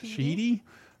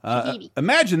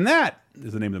 Imagine That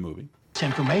is the name of the movie. It's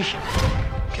information.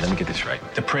 Okay, let me get this right.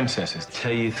 The princesses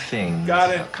tell you things.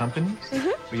 Got it. About companies?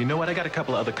 Well, you know what? I got a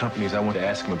couple of other companies I want to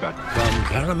ask them about. From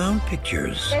Paramount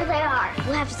Pictures. There they are.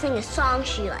 We'll have to sing a song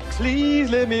she likes. Please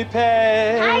let me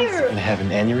pass. Higher. And have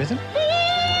an aneurysm?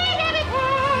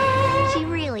 She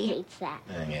really hates that?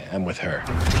 Yeah, I'm with her.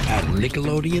 At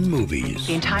Nickelodeon Movies.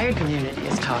 The entire community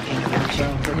is talking about you.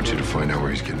 I want you to find out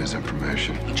where he's getting his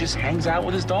information. He just hangs out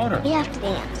with his daughter. We have to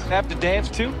dance. They have to dance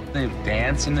too? They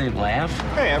dance and they laugh?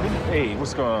 Hey, Evan. Hey,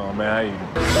 what's going on, man?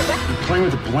 How you playing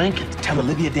with the blanket? Tell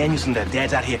Olivia Danielson that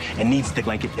Dad's out here and needs the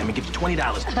blanket. Let me give you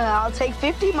 $20. I'll take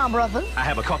 50, my brother. I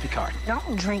have a coffee card. I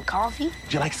don't drink coffee. Do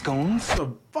you like scones? It's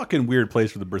a fucking weird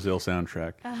place for the Brazil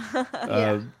soundtrack.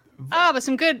 But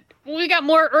some good. We got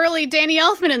more early Danny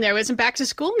Elfman in there with some back to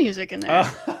school music in there.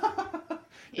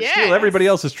 Steal everybody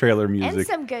else's trailer music. And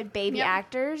some good baby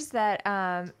actors that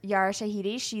Yara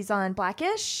Shahidi, she's on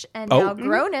Blackish, and Oh. now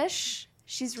Grownish.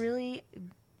 She's great.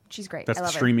 That's I the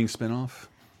love her. streaming spinoff.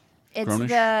 It's Grownish?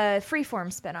 the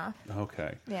Freeform spinoff.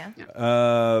 Okay. Yeah.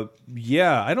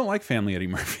 Yeah, I don't like Family Eddie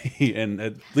Murphy, and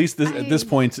at least at this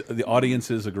point, the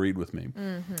audiences agreed with me.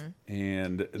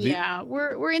 And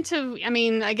we're into. I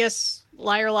mean, I guess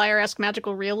Liar Liar-esque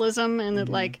magical realism, and that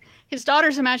like his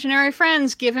daughter's imaginary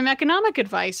friends give him economic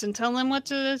advice and tell him what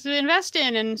to invest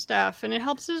in and stuff, and it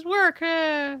helps his work.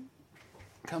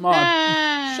 Come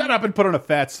on, shut up and put on a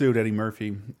fat suit, Eddie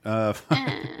Murphy.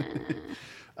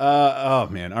 Oh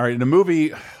man! All right, the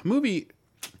movie.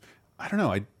 I don't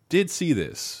know. I did see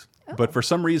this, but for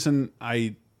some reason,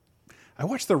 I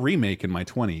watched the remake in my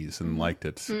 20s and liked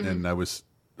it, and I was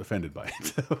offended by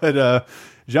it. But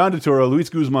John Turturro, Luis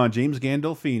Guzman, James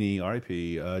Gandolfini,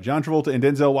 R.I.P., John Travolta, and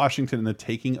Denzel Washington in The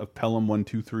Taking of Pelham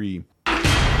 123.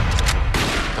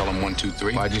 Pelham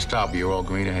 123. Why'd you stop? You're all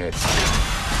green ahead.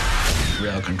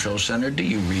 Rail Control Center, do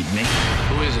you read me?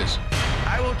 Who is this?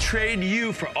 I will trade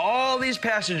you for all these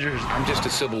passengers. I'm just a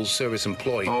civil service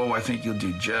employee. Oh, I think you'll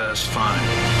do just fine.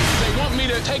 They want me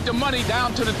to take the money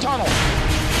down to the tunnel.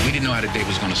 We didn't know how the day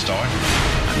was going to start.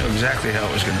 I knew exactly how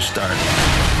it was going to start.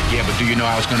 Yeah, but do you know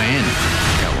how it's going to end?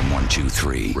 Pelham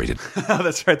 123, rated.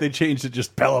 That's right. They changed it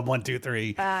just Pelham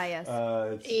 123. Yes.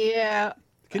 Yeah.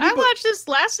 I watched this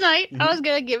last night. I was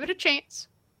gonna give it a chance,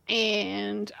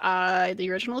 and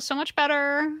the original is so much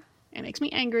better. It makes me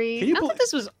angry. Not that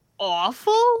this was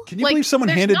awful. Can you believe someone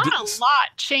there's handed not a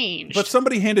lot changed? But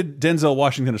somebody handed Denzel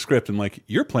Washington a script and like,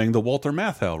 you're playing the Walter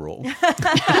Matthau role.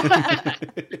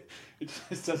 It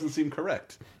just doesn't seem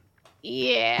correct.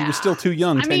 Yeah, He was still too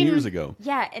young 10 years ago.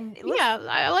 Yeah, and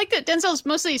I like that Denzel's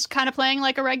mostly kind of playing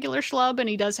like a regular schlub, and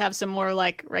he does have some more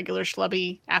like regular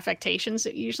schlubby affectations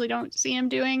that you usually don't see him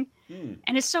doing.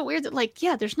 And it's so weird that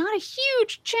there's not a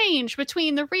huge change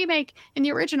between the remake and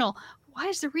the original. Why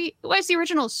is the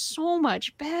original so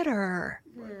much better?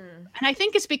 And I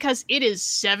think it's because it is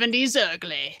 70s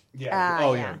ugly.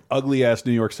 Yeah. Ugly ass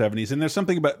New York 70s. And there's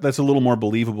something about that's a little more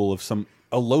believable of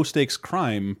a low stakes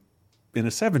crime in a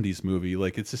 70s movie.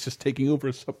 Like it's just taking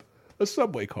over a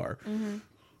subway car.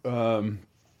 And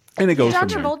it goes from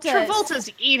there. Travolta's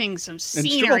eating some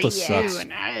scenery too,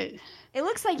 and it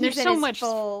looks like there's he's so in his much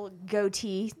full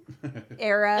goatee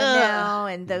era now,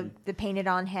 and the painted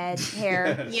on head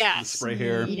hair. Yes, spray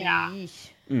hair. Yeah,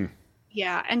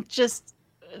 yeah, and just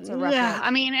a rough night.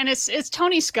 I mean, and it's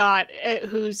Tony Scott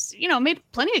who's made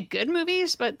plenty of good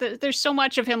movies, but there's so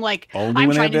much of him like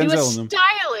I'm trying to do a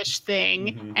stylish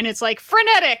thing, and it's like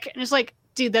frenetic, and it's like,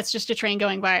 dude, that's just a train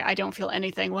going by. I don't feel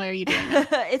anything. Why are you doing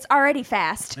that? It's already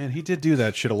fast. And he did do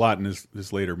that shit a lot in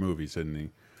his later movies, didn't he?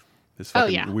 This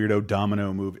fucking weirdo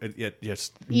domino movie.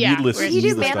 Needless. Did he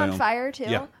do Man style. on Fire too?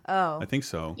 Yeah. Oh, I think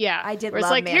so. Yeah, I did. Where it's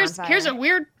love like Man on Fire. here's a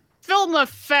weird film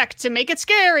effect to make it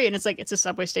scary, and it's like it's a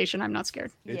subway station. I'm not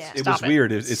scared. It was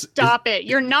weird. Stop it.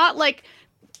 You're not like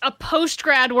a post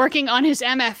grad working on his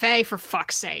MFA, for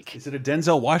fuck's sake. Is it a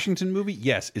Denzel Washington movie?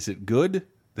 Yes. Is it good?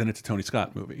 Then it's a Tony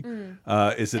Scott movie.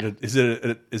 Is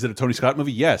it a Tony Scott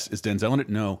movie? Yes. Is Denzel in it?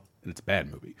 No. And it's a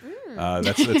bad movie.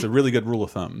 That's a really good rule of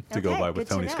thumb to go by with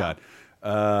Tony Scott.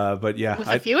 But yeah, with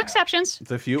a few exceptions.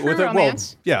 With a few, True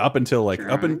romance. up until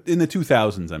up in the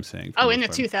 2000s. I'm saying. Oh, in the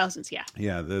 2000s, yeah.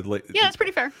 Yeah, that's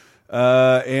pretty fair.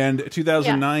 And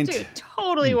 2009. Yeah, dude,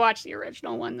 totally watch the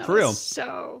original one though. For real.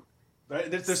 So.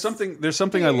 There's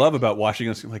something I love about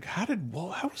Washington. Like, how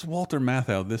was Walter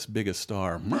Matthau this big a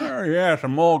star? Yes,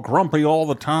 I'm all grumpy all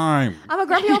the time. I'm a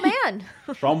grumpy old man.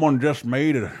 Someone just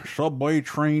made a subway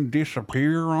train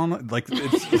disappear on it. Like,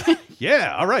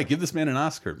 yeah, all right, give this man an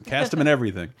Oscar. Cast him in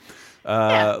everything.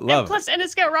 Love. And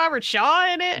it's got Robert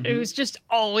Shaw in it, who's just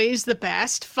always the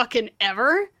best fucking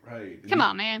ever. Right. Come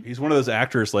on, man. He's one of those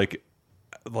actors like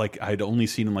I'd only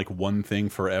seen him like one thing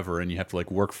forever, and you have to like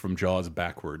work from Jaws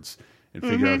backwards and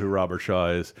figure out who Robert Shaw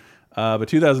is. But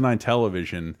 2009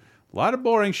 television, a lot of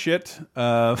boring shit.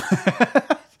 But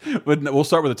we'll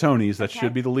start with the Tonys. That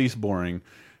should be the least boring.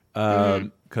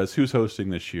 Because who's hosting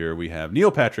this year? We have Neil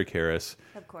Patrick Harris,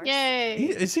 course. Yay!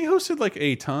 Is he hosted like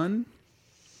a ton?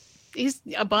 He's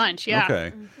a bunch, yeah.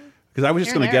 Okay. Because I was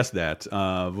just going to guess that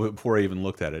before I even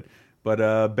looked at it.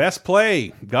 But Best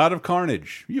Play, God of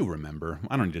Carnage. You remember.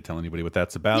 I don't need to tell anybody what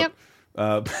that's about.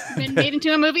 Yep. Been made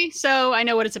into a movie, so I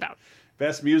know what it's about.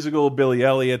 Best Musical, Billy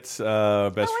Elliot.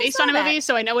 Best Based on a movie,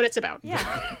 so I know what it's about.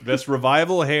 Yeah. Best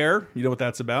Revival, Hair. You know what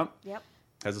that's about? Yep.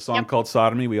 Has a song called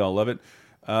Sodomy. We all love it.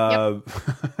 I'm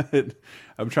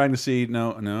trying to see.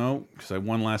 No, because I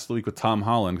won last week with Tom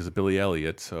Holland because of Billy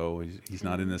Elliot, so he's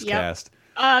not in this cast.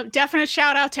 Definite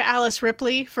shout out to Alice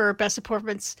Ripley for Best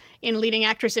Performance in Leading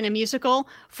Actress in a Musical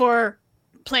for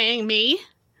playing me.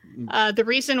 The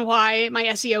reason why my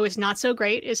SEO is not so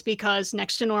great is because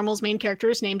Next to Normal's main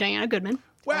character is named Diana Goodman.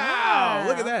 Wow,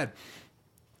 look at that.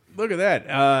 Look at that.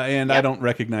 And I don't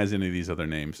recognize any of these other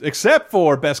names, except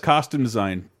for Best Costume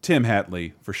Design, Tim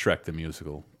Hatley for Shrek the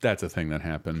Musical. That's a thing that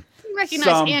happened.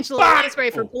 Recognize Angela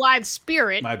Lansbury for Blithe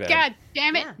Spirit. My bad. God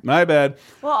damn it. My bad.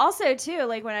 Well, also, too,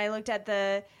 like when I looked at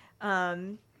the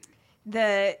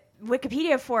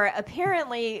Wikipedia for it,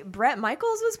 apparently Bret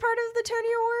Michaels was part of the Tony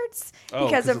Awards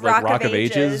because of like Rock of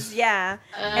Ages. Yeah.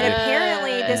 And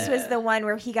apparently this was the one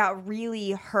where he got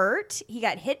really hurt. He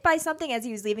got hit by something as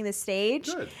he was leaving the stage.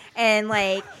 Good. And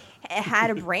like had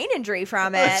a brain injury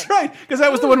from it. That's right. Because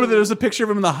that was the one where there was a picture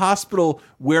of him in the hospital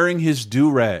wearing his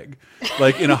do-rag,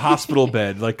 like in a hospital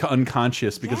bed, like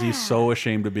unconscious because he's so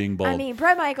ashamed of being bald. I mean,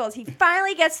 Bret Michaels, he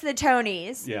finally gets to the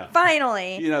Tonys. Yeah.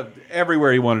 Finally. You know,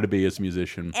 everywhere he wanted to be as a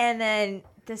musician. And then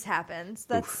this happens.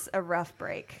 That's a rough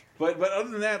break. But other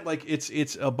than that, like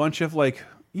it's a bunch of like,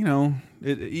 you know,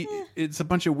 it's a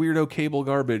bunch of weirdo cable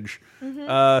garbage,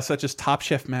 such as Top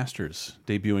Chef Masters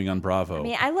debuting on Bravo. I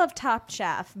mean, I love Top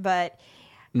Chef, but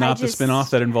not the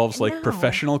spinoff that involves like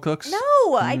professional cooks.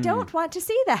 No, I don't want to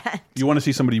see that. You want to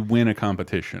see somebody win a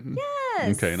competition.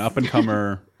 Yes. Okay, an up and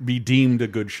comer be deemed a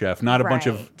good chef, not a bunch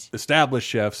of established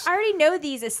chefs. I already know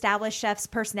these established chefs'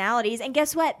 personalities, and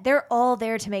guess what? They're all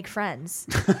there to make friends,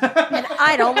 and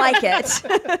I don't like it.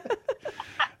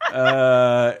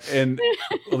 And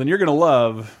well, then you're gonna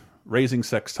love Raising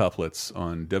Sextuplets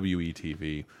on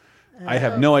WETV. I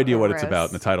have no idea what it's about,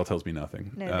 and the title tells me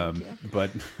nothing. No, but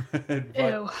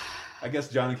I guess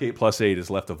John and Kate Plus 8 has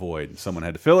left a void. Someone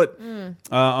had to fill it.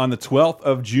 On the 12th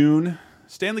of June,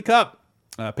 Stanley Cup.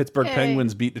 Pittsburgh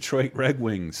Penguins beat Detroit Red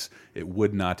Wings. It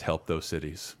would not help those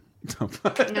cities.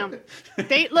 No,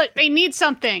 they need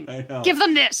something. Give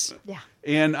them this. Yeah.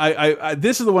 And I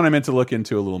this is the one I meant to look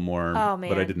into a little more, Oh, man.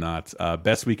 but I did not.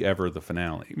 Best Week Ever, the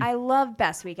finale. I love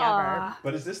Best Week Ever.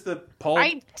 But is this the Paul?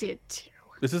 I did too.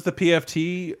 Is this the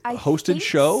PFT I hosted think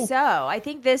show? So I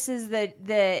think this is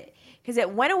the because it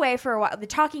went away for a while. The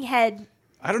Talking Head.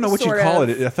 I don't know what you call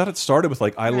it. I thought it started with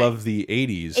like I love the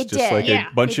 80s. It just did. like Yeah,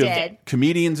 a bunch it of did.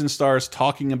 comedians and stars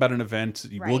talking about an event.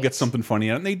 We'll Right. get something funny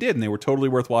out. And they did, and they were totally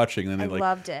worth watching. And then they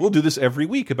loved it. we'll do this every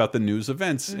week about the news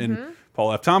events. And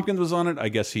Paul F. Tompkins was on it. I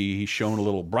guess he shone a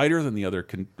little brighter than the other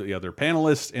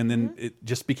panelists. And then it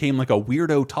just became like a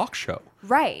weirdo talk show.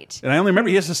 Right. And I only remember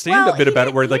he has a stand-up bit about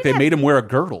it where like they made him wear a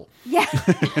girdle. Yeah.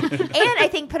 And I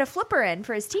think put a flipper in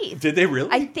for his teeth. Did they really?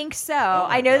 I think so.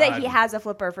 I know that he has a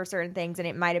flipper for certain things, and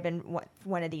it might have been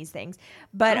one of these things.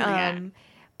 But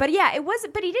but yeah, it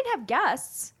wasn't. But he didn't have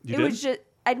guests. You it did? was just.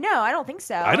 No, I don't think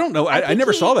so. I don't know. I think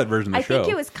never saw that version of the I show.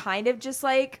 think it was kind of just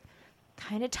like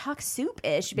kind of talk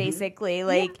soup-ish, basically.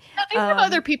 Like They have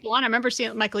other people on. I remember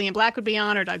seeing Michael Ian Black would be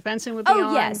on, or Doug Benson would be on.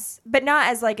 Oh yes, but not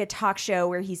as like a talk show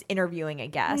where he's interviewing a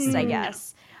guest, I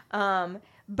guess.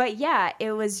 But yeah,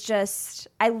 it was just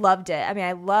I loved it. I mean,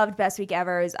 I loved Best Week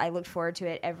Ever. I looked forward to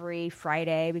it every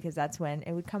Friday because that's when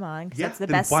it would come on. Because that's the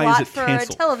then best why is slot it for canceled?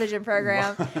 a television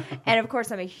program. And of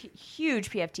course, I'm a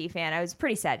huge PFT fan. I was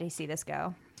pretty sad to see this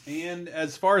go. And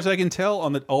as far as I can tell,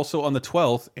 also on the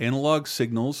 12th, analog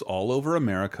signals all over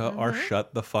America are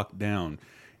shut the fuck down.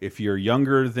 If you're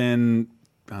younger than,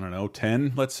 I don't know,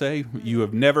 10, let's say, you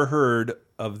have never heard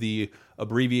of the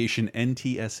abbreviation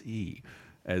NTSE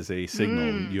as a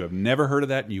signal. You have never heard of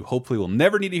that, and you hopefully will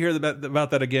never need to hear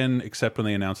about that again, except when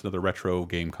they announce another retro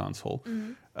game console.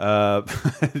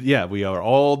 Yeah, we are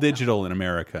all digital in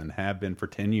America and have been for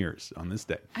 10 years on this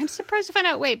day. I'm surprised to find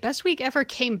out. Wait, Best Week Ever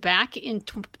came back in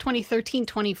 2013,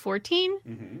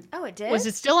 2014. Oh, it did? Was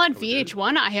it still on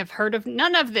VH1? I have heard of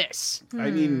none of this. I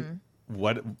mean,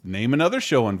 what? Name another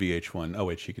show on VH1. Oh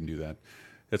wait, she can do that.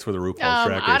 That's where the RuPaul's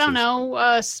Drag Race I don't is.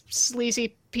 know.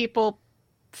 Sleazy people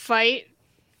fight.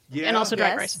 and also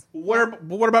Drag Race.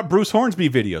 What about Bruce Hornsby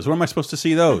videos? Where am I supposed to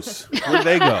see those? Where do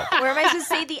they go? Where am I supposed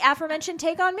to see the aforementioned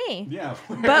Take on Me? Yeah.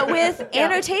 But with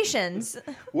annotations.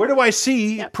 Where do I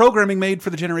see programming made for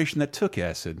the generation that took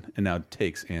acid and now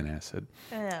takes an acid?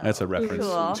 Oh, that's a reference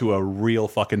cool. to a real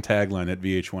fucking tagline that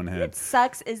VH1 had. What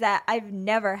sucks is that I've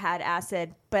never had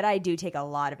acid, but I do take a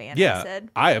lot of antacid. Yeah,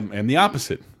 I am the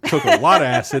opposite. Took a lot of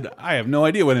acid. I have no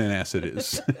idea what an acid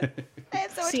is.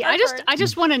 See, I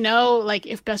just want to know, like,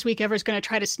 if Best Week Ever is going to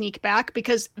try to sneak back,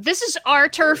 because this is our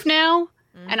turf now,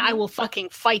 and I will fucking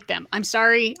fight them. I'm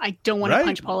sorry, I don't want to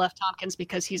punch Paul F. Tompkins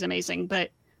because he's amazing,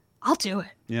 but I'll do it.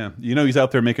 Yeah, you know he's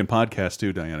out there making podcasts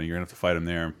too, Diana. You're gonna have to fight him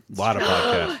there. A lot of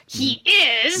podcasts. He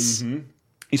is.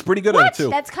 He's pretty good at it too.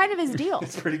 That's kind of his deal.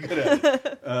 He's pretty good at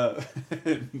it. Why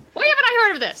haven't I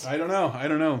heard of this? I don't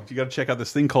know. You got to check out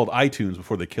this thing called iTunes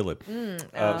before they kill it.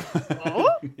 I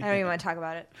don't even want to talk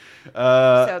about it.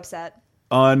 I'm so upset.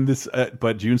 On this,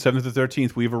 but June 7th to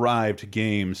 13th, we've arrived.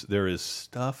 Games. There is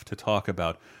stuff to talk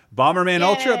about. Bomberman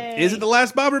Ultra. Is it the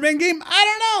last Bomberman game?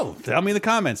 I don't know. Tell me in the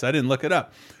comments. I didn't look it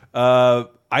up.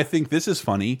 I think this is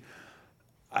funny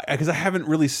because I haven't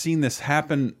really seen this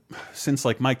happen since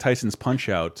like Mike Tyson's Punch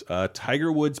Out.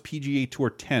 Tiger Woods PGA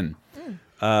Tour 10.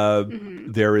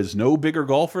 There is no bigger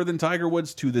golfer than Tiger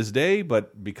Woods to this day,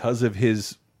 but because of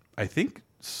his, I think,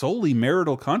 solely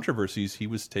marital controversies, he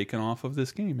was taken off of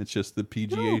this game. It's just the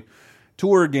PGA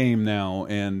Tour game now,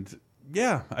 and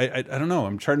yeah, I don't know.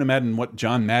 I'm trying to imagine what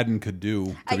John Madden could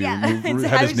do to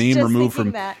have his name removed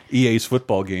from EA's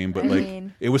football game, but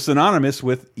it was synonymous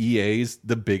with EA's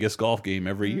the biggest golf game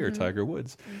every year, Tiger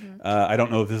Woods. I don't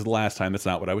know if this is the last time. That's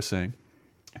not what I was saying.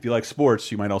 If you like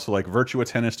sports, you might also like Virtua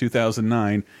Tennis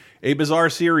 2009, a bizarre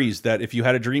series that if you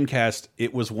had a Dreamcast,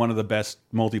 it was one of the best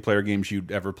multiplayer games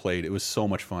you'd ever played. It was so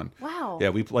much fun. Wow.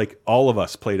 Yeah, all of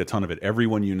us played a ton of it.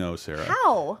 Everyone you know, Sarah.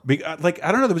 How? Like,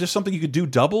 I don't know, there was just something you could do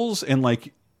doubles and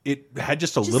like it had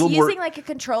just little more. Using like a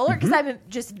controller? Because I'm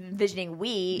just envisioning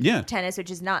Wii tennis,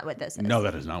 which is not what this is. No,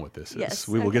 that is not what this is. Yes.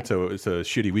 We will get to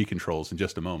shitty Wii controls in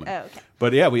just a moment. Oh, okay.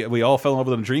 But yeah, we all fell in love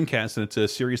with it on Dreamcast, and it's a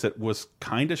series that was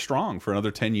kind of strong for another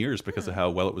 10 years because of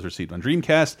how well it was received on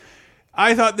Dreamcast.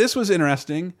 I thought this was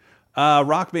interesting.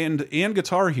 Rock Band and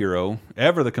Guitar Hero,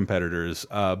 ever the competitors,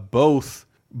 both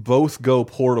go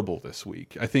portable this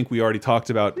week. I think we already talked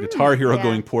about Guitar Hero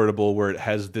going portable, where it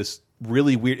has this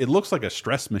really weird. It looks like a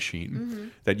stress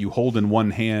machine that you hold in one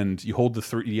hand. You hold the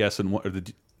 3DS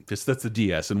and that's the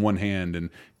DS in one hand, and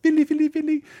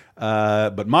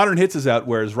but Modern Hits is out,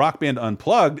 whereas Rock Band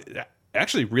Unplugged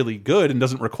actually really good and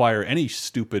doesn't require any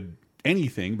stupid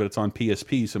anything, but it's on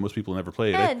PSP, so most people never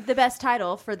played it. And the best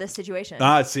title for this situation.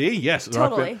 See, yes,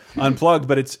 totally Unplugged,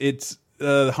 but it's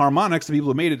Harmonix, the people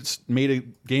who made a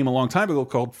game a long time ago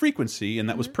called Frequency, and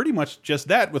that was pretty much just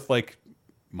that with like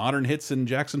Modern Hits and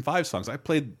Jackson 5 songs. I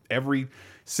played every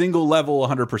single level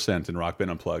 100% in Rock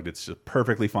Band Unplugged. It's a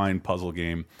perfectly fine puzzle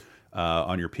game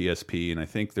on your PSP, and I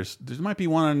think there might be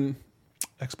one on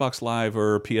Xbox Live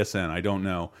or PSN. I don't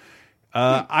know.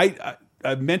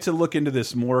 I meant to look into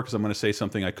this more because I'm going to say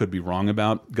something I could be wrong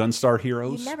about. Gunstar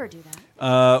Heroes. You never do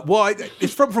that. Well,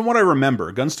 it's from what I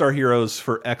remember. Gunstar Heroes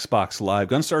for Xbox Live.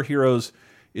 Gunstar Heroes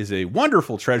is a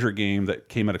wonderful treasure game that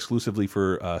came out exclusively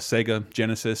for Sega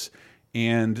Genesis.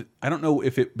 And I don't know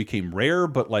if it became rare,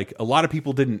 but like a lot of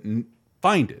people didn't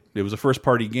find it. It was a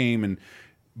first-party game, and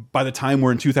by the time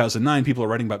we're in 2009, people are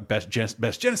writing about best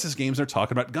Genesis games. They're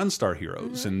talking about Gunstar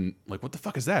Heroes, and like, what the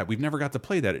fuck is that? We've never got to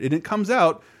play that, and it comes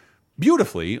out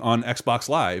beautifully on Xbox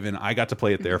Live, and I got to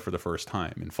play it there for the first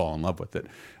time and fall in love with it.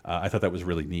 I thought that was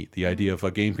really neat. The idea of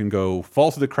a game can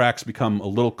fall through the cracks, become a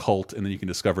little cult, and then you can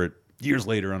discover it years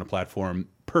later on a platform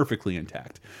perfectly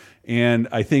intact. And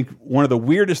I think one of the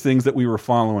weirdest things that we were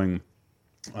following,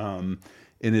 and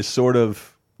is sort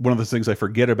of one of those things I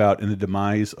forget about in the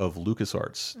demise of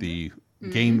LucasArts, the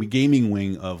gaming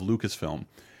wing of Lucasfilm.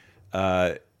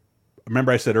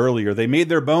 Remember I said earlier, they made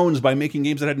their bones by making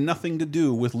games that had nothing to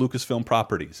do with Lucasfilm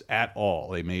properties at all.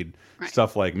 They made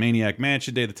stuff like Maniac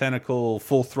Mansion, Day of the Tentacle,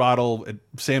 Full Throttle,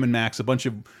 Sam & Max, a bunch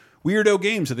of weirdo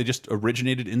games that they just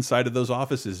originated inside of those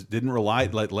offices, didn't rely,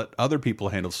 let other people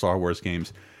handle Star Wars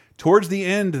games. Towards the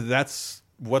end, that's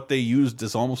what they used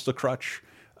as almost a crutch.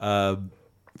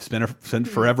 Spent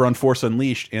forever on Force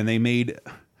Unleashed, and they made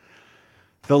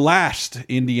the last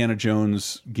Indiana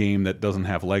Jones game that doesn't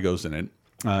have Legos in it.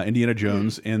 Indiana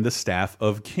Jones and the Staff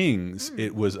of Kings.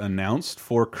 It was announced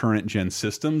for current gen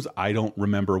systems. I don't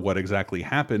remember what exactly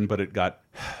happened, but it got...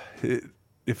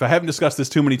 If I haven't discussed this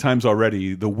too many times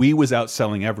already, the Wii was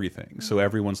outselling everything. So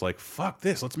everyone's like, fuck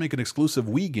this, let's make an exclusive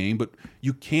Wii game, but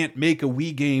you can't make a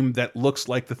Wii game that looks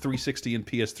like the 360 and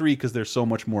PS3 because they're so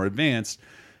much more advanced.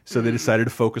 So they decided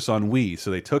to focus on Wii.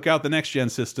 So they took out the next-gen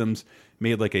systems,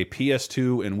 made like a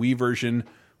PS2 and Wii version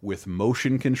with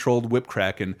motion-controlled whip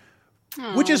cracking,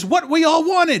 which is what we all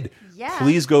wanted. Yeah.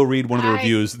 Please go read one of the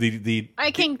reviews.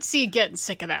 I can see getting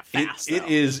sick of that fast. It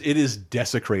is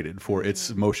desecrated for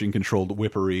its motion-controlled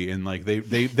whippery, and like they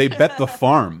bet the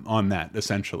farm on that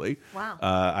essentially. Wow.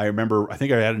 I remember. I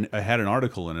think I had an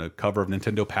article in a cover of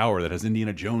Nintendo Power that has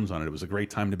Indiana Jones on it. It was a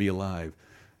great time to be alive,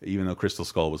 even though Crystal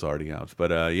Skull was already out.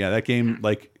 But yeah, that game,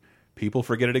 like, people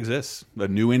forget it exists. A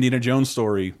new Indiana Jones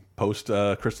story post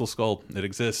Crystal Skull, it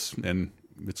exists, and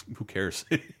who cares?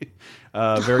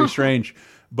 Very strange.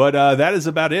 But that is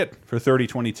about it for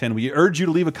 30-2010. We urge you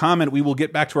to leave a comment. We will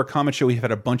get back to our comment show. We've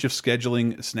had a bunch of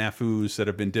scheduling snafus that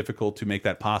have been difficult to make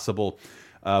that possible,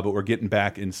 but we're getting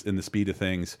back in the speed of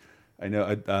things. I know.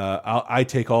 I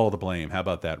take all the blame. How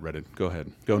about that, Reddit? Go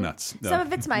ahead. Go nuts. No. Some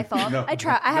of it's my fault. No. I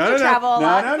have to travel a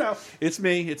lot. No. It's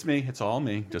me. It's all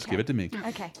me. Just give it to me.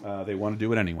 Okay. They want to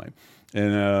do it anyway.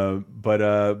 And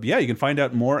yeah, you can find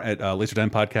out more at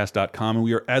lasertimepodcast.com. And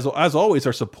we are, as always,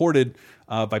 are supported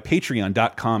by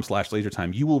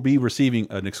patreon.com/lasertime. You will be receiving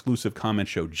an exclusive comment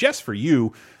show just for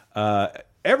you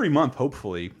every month,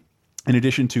 hopefully. In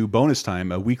addition to Bonus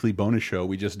Time, a weekly bonus show,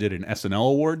 we just did an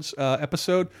SNL Awards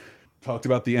episode. Talked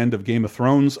about the end of Game of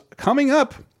Thrones. Coming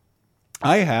up,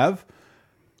 I have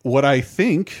what I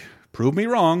think, prove me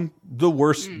wrong, the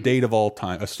worst date of all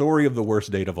time. A story of the worst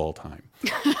date of all time.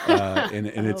 And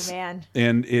it's, man.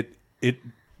 And it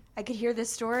I could hear this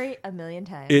story a million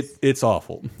times. It's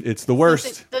awful. It's the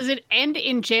worst. Does it end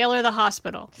in jail or the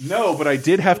hospital? No, but I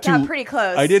did have to. Got pretty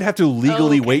close. I did have to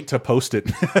legally wait to post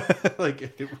it.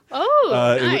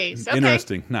 Nice. Okay.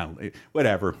 Interesting. No,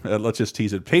 whatever. Let's just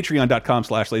tease it.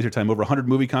 Patreon.com/lasertime. Over 100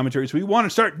 movie commentaries. We want to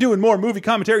start doing more movie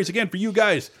commentaries again for you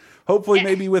guys. Hopefully,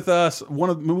 maybe with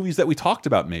one of the movies that we talked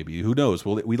about. Maybe, who knows?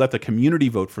 We let the community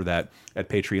vote for that at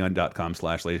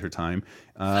Patreon.com/lasertime.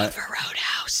 Vote for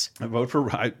Roadhouse.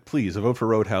 Please. A vote for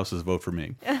Roadhouse is a vote for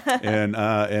me. And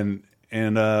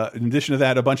in addition to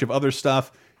that, a bunch of other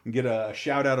stuff. You can get a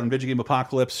shout out on Video Game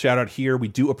Apocalypse. Shout out here. We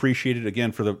do appreciate it.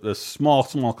 Again, for the small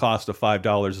cost of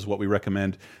 $5 is what we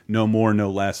recommend. No more,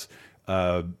 no less.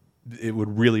 It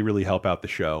would really help out the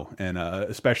show, and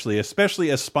especially as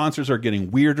sponsors are getting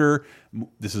weirder.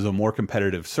 This is a more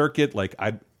competitive circuit. Like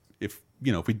if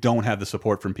we don't have the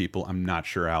support from people, I'm not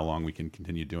sure how long we can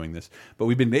continue doing this. But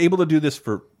we've been able to do this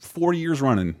for 4 years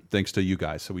running, thanks to you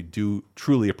guys. So we do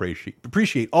truly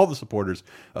appreciate all the supporters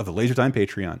of the Laser Time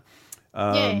Patreon.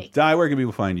 Di, where can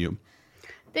people find you?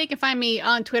 They can find me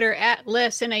on Twitter at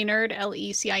ListenANerd,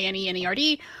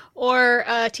 LECINENERD, or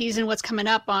teasing what's coming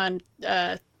up on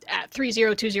at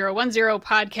 302010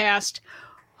 podcast.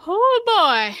 Oh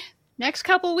boy, next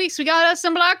couple weeks we got us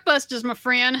some blockbusters, my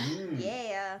friend.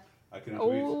 Yeah. I cannot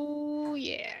wait. Oh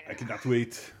yeah. I cannot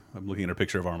wait. I'm looking at a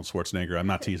picture of Arnold Schwarzenegger. I'm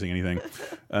not teasing anything.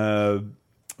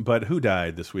 But who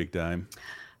died this week, Di?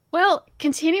 Well,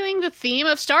 continuing the theme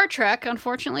of Star Trek,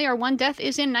 unfortunately, our one death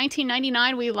is in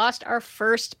 1999. We lost our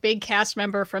first big cast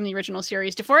member from the original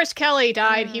series. DeForest Kelley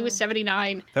died. He was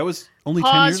 79. That was only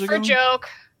 10 years ago? Pause for joke.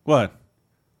 What?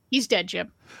 He's dead,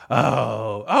 Jim.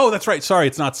 Oh, that's right. Sorry,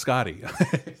 it's not Scotty.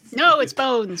 No, it's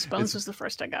Bones. Bones was the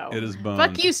first to go. It is Bones.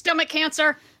 Fuck you, stomach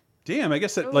cancer. Damn, I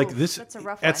guess that that's a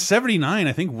rough at one. 79,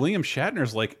 I think William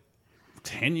Shatner's like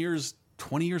 10 years,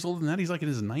 20 years older than that. He's like in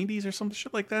his 90s or some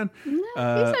shit like that. No,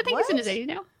 I think he's in his 80s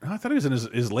now. I thought he was in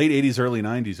his late 80s, early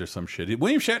 90s or some shit.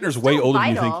 William Shatner's way older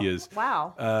than you think he is.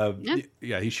 Wow.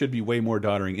 Yeah, he should be way more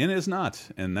doddering, and is not,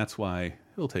 and that's why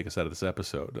he'll take us out of this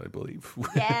episode, I believe.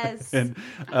 Yes. And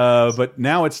but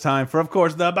now it's time for, of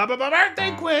course, the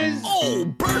birthday quiz. Oh,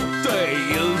 birthday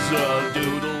is a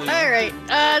doodle. All right.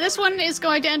 This one is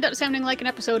going to end up sounding like an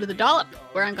episode of The Dollop,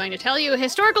 where I'm going to tell you a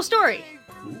historical story.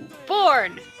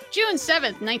 Born June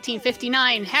 7th,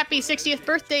 1959. Happy 60th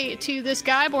birthday to this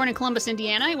guy born in Columbus,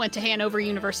 Indiana. He went to Hanover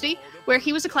University, where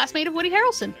he was a classmate of Woody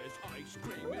Harrelson.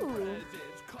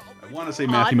 I want to say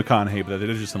Matthew McConaughey, but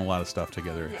they're just in a lot of stuff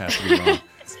together. It has to be wrong.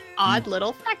 Odd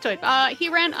little factoid. He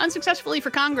ran unsuccessfully for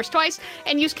Congress twice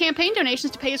and used campaign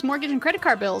donations to pay his mortgage and credit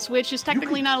card bills, which is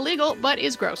technically not illegal, but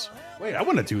is gross. Wait, I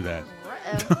want to do that.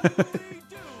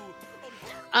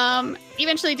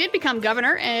 Eventually did become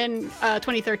governor in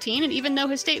 2013, and even though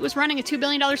his state was running a $2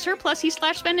 billion surplus, he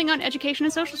slashed spending on education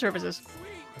and social services.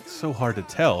 It's so hard to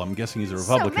tell. I'm guessing he's a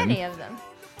Republican. So many of them.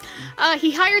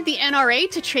 He hired the NRA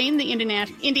to train the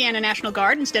Indiana National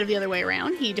Guard instead of the other way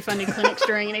around. He defunded clinics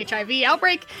during an HIV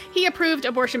outbreak. He approved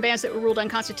abortion bans that were ruled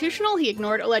unconstitutional. He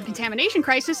ignored a lead contamination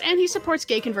crisis, and he supports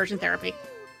gay conversion therapy.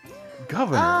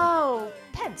 Governor. Oh,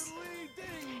 Pence.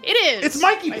 It is. It's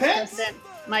Mikey Vice Pence. President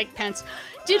Mike Pence.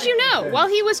 Did you know, while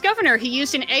he was governor, he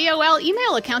used an AOL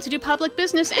email account to do public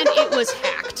business, and it was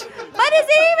hacked. But his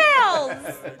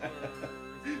emails!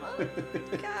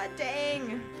 God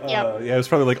dang. Yeah, it was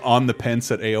probably like on the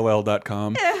pence at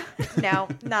AOL.com. No,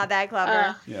 not that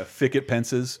clever. Yeah, Ficket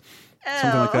pences.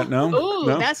 Something like that, no? Ooh,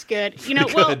 no? That's good. You know,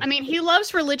 Good. well, I mean, he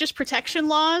loves religious protection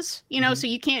laws, you know, so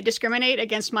you can't discriminate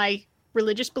against my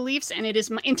religious beliefs, and it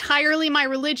is entirely my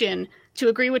religion to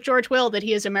agree with George Will that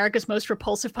he is America's most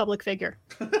repulsive public figure.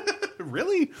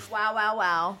 Really?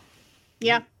 Wow.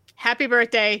 Yeah. Happy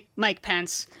birthday, Mike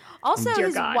Pence. Also, Dear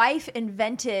his God. wife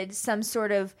invented some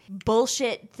sort of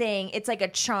bullshit thing. It's like a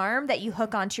charm that you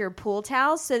hook onto your pool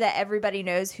towel so that everybody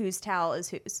knows whose towel is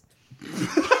whose.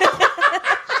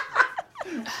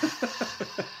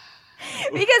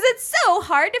 Because it's so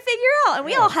hard to figure out, and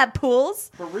we all have pools.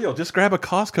 For real, just grab a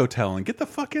Costco towel and get the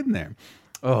fuck in there.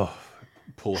 Oh,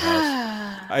 pool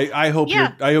house. I hope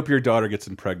your daughter gets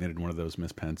impregnated in one of those,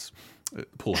 Miss Pence.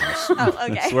 Pool house. Oh,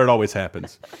 okay. That's where it always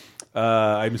happens.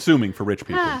 I'm assuming for rich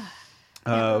people.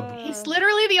 He's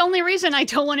literally the only reason I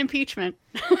don't want impeachment.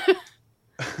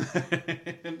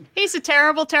 He's a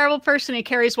terrible, terrible person. He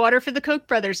carries water for the Koch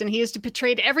brothers, and he has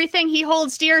betrayed everything he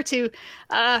holds dear to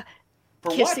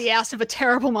kiss the ass of a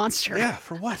terrible monster. Yeah,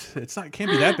 for what? It can't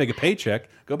be that big a paycheck.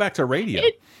 Go back to radio.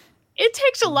 It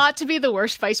takes a lot to be the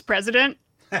worst vice president.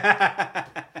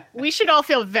 We should all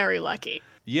feel very lucky.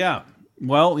 Yeah.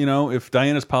 Well, you know, if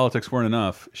Diana's politics weren't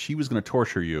enough, she was going to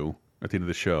torture you at the end of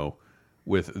the show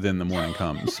with Then the Morning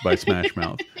Comes by Smash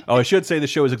Mouth. Oh, I should say the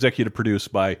show is executive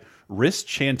produced by Wrist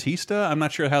Chantista. I'm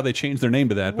not sure how they changed their name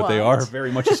to that, but they are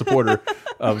very much a supporter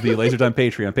of the LaserTime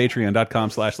Patreon,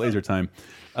 patreon.com/lasertime.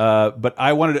 But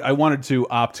I wanted to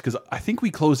opt, because I think we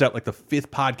closed out like the 5th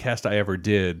podcast I ever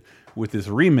did with this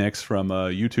remix from a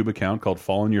YouTube account called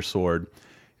Fall on Your Sword,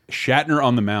 Shatner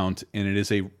on the Mount, and it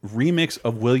is a remix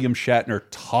of William Shatner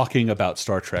talking about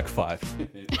Star Trek V.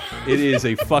 It is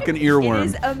a fucking earworm. It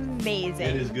is amazing.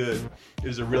 It is good. It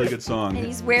is a really good song. And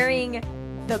he's wearing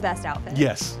the best outfit.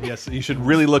 Yes. You should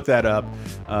really look that up.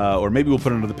 Or maybe we'll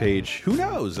put it on the page. Who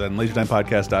knows? On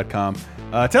lasertimepodcast.com.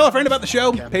 Tell a friend about the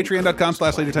show.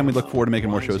 Patreon.com/lasertime. We look forward to making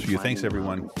more shows for you. Thanks,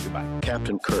 everyone. Goodbye.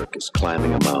 Captain Kirk is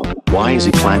climbing a mountain. Why is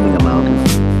he climbing a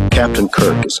mountain? Captain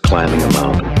Kirk is climbing a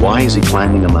mountain. Why is he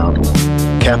climbing a mountain?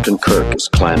 Captain Kirk is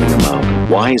climbing a mountain.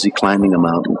 Why is he climbing a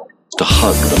mountain? To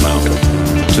hug the mountain.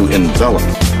 To envelop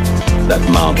that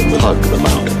mountain will hug the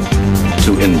mountain.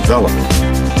 To envelop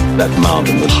that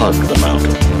mountain will hug the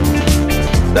mountain.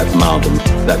 That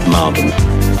mountain.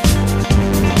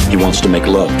 He wants to make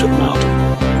love to the mountain.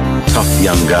 Tough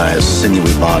young guys,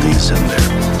 sinewy bodies, and their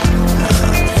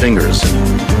fingers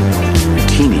and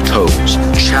bikini toes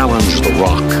challenge the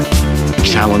rock,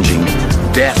 challenging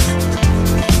death.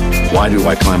 Why do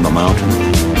I climb the mountain?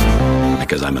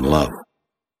 Because I'm in love.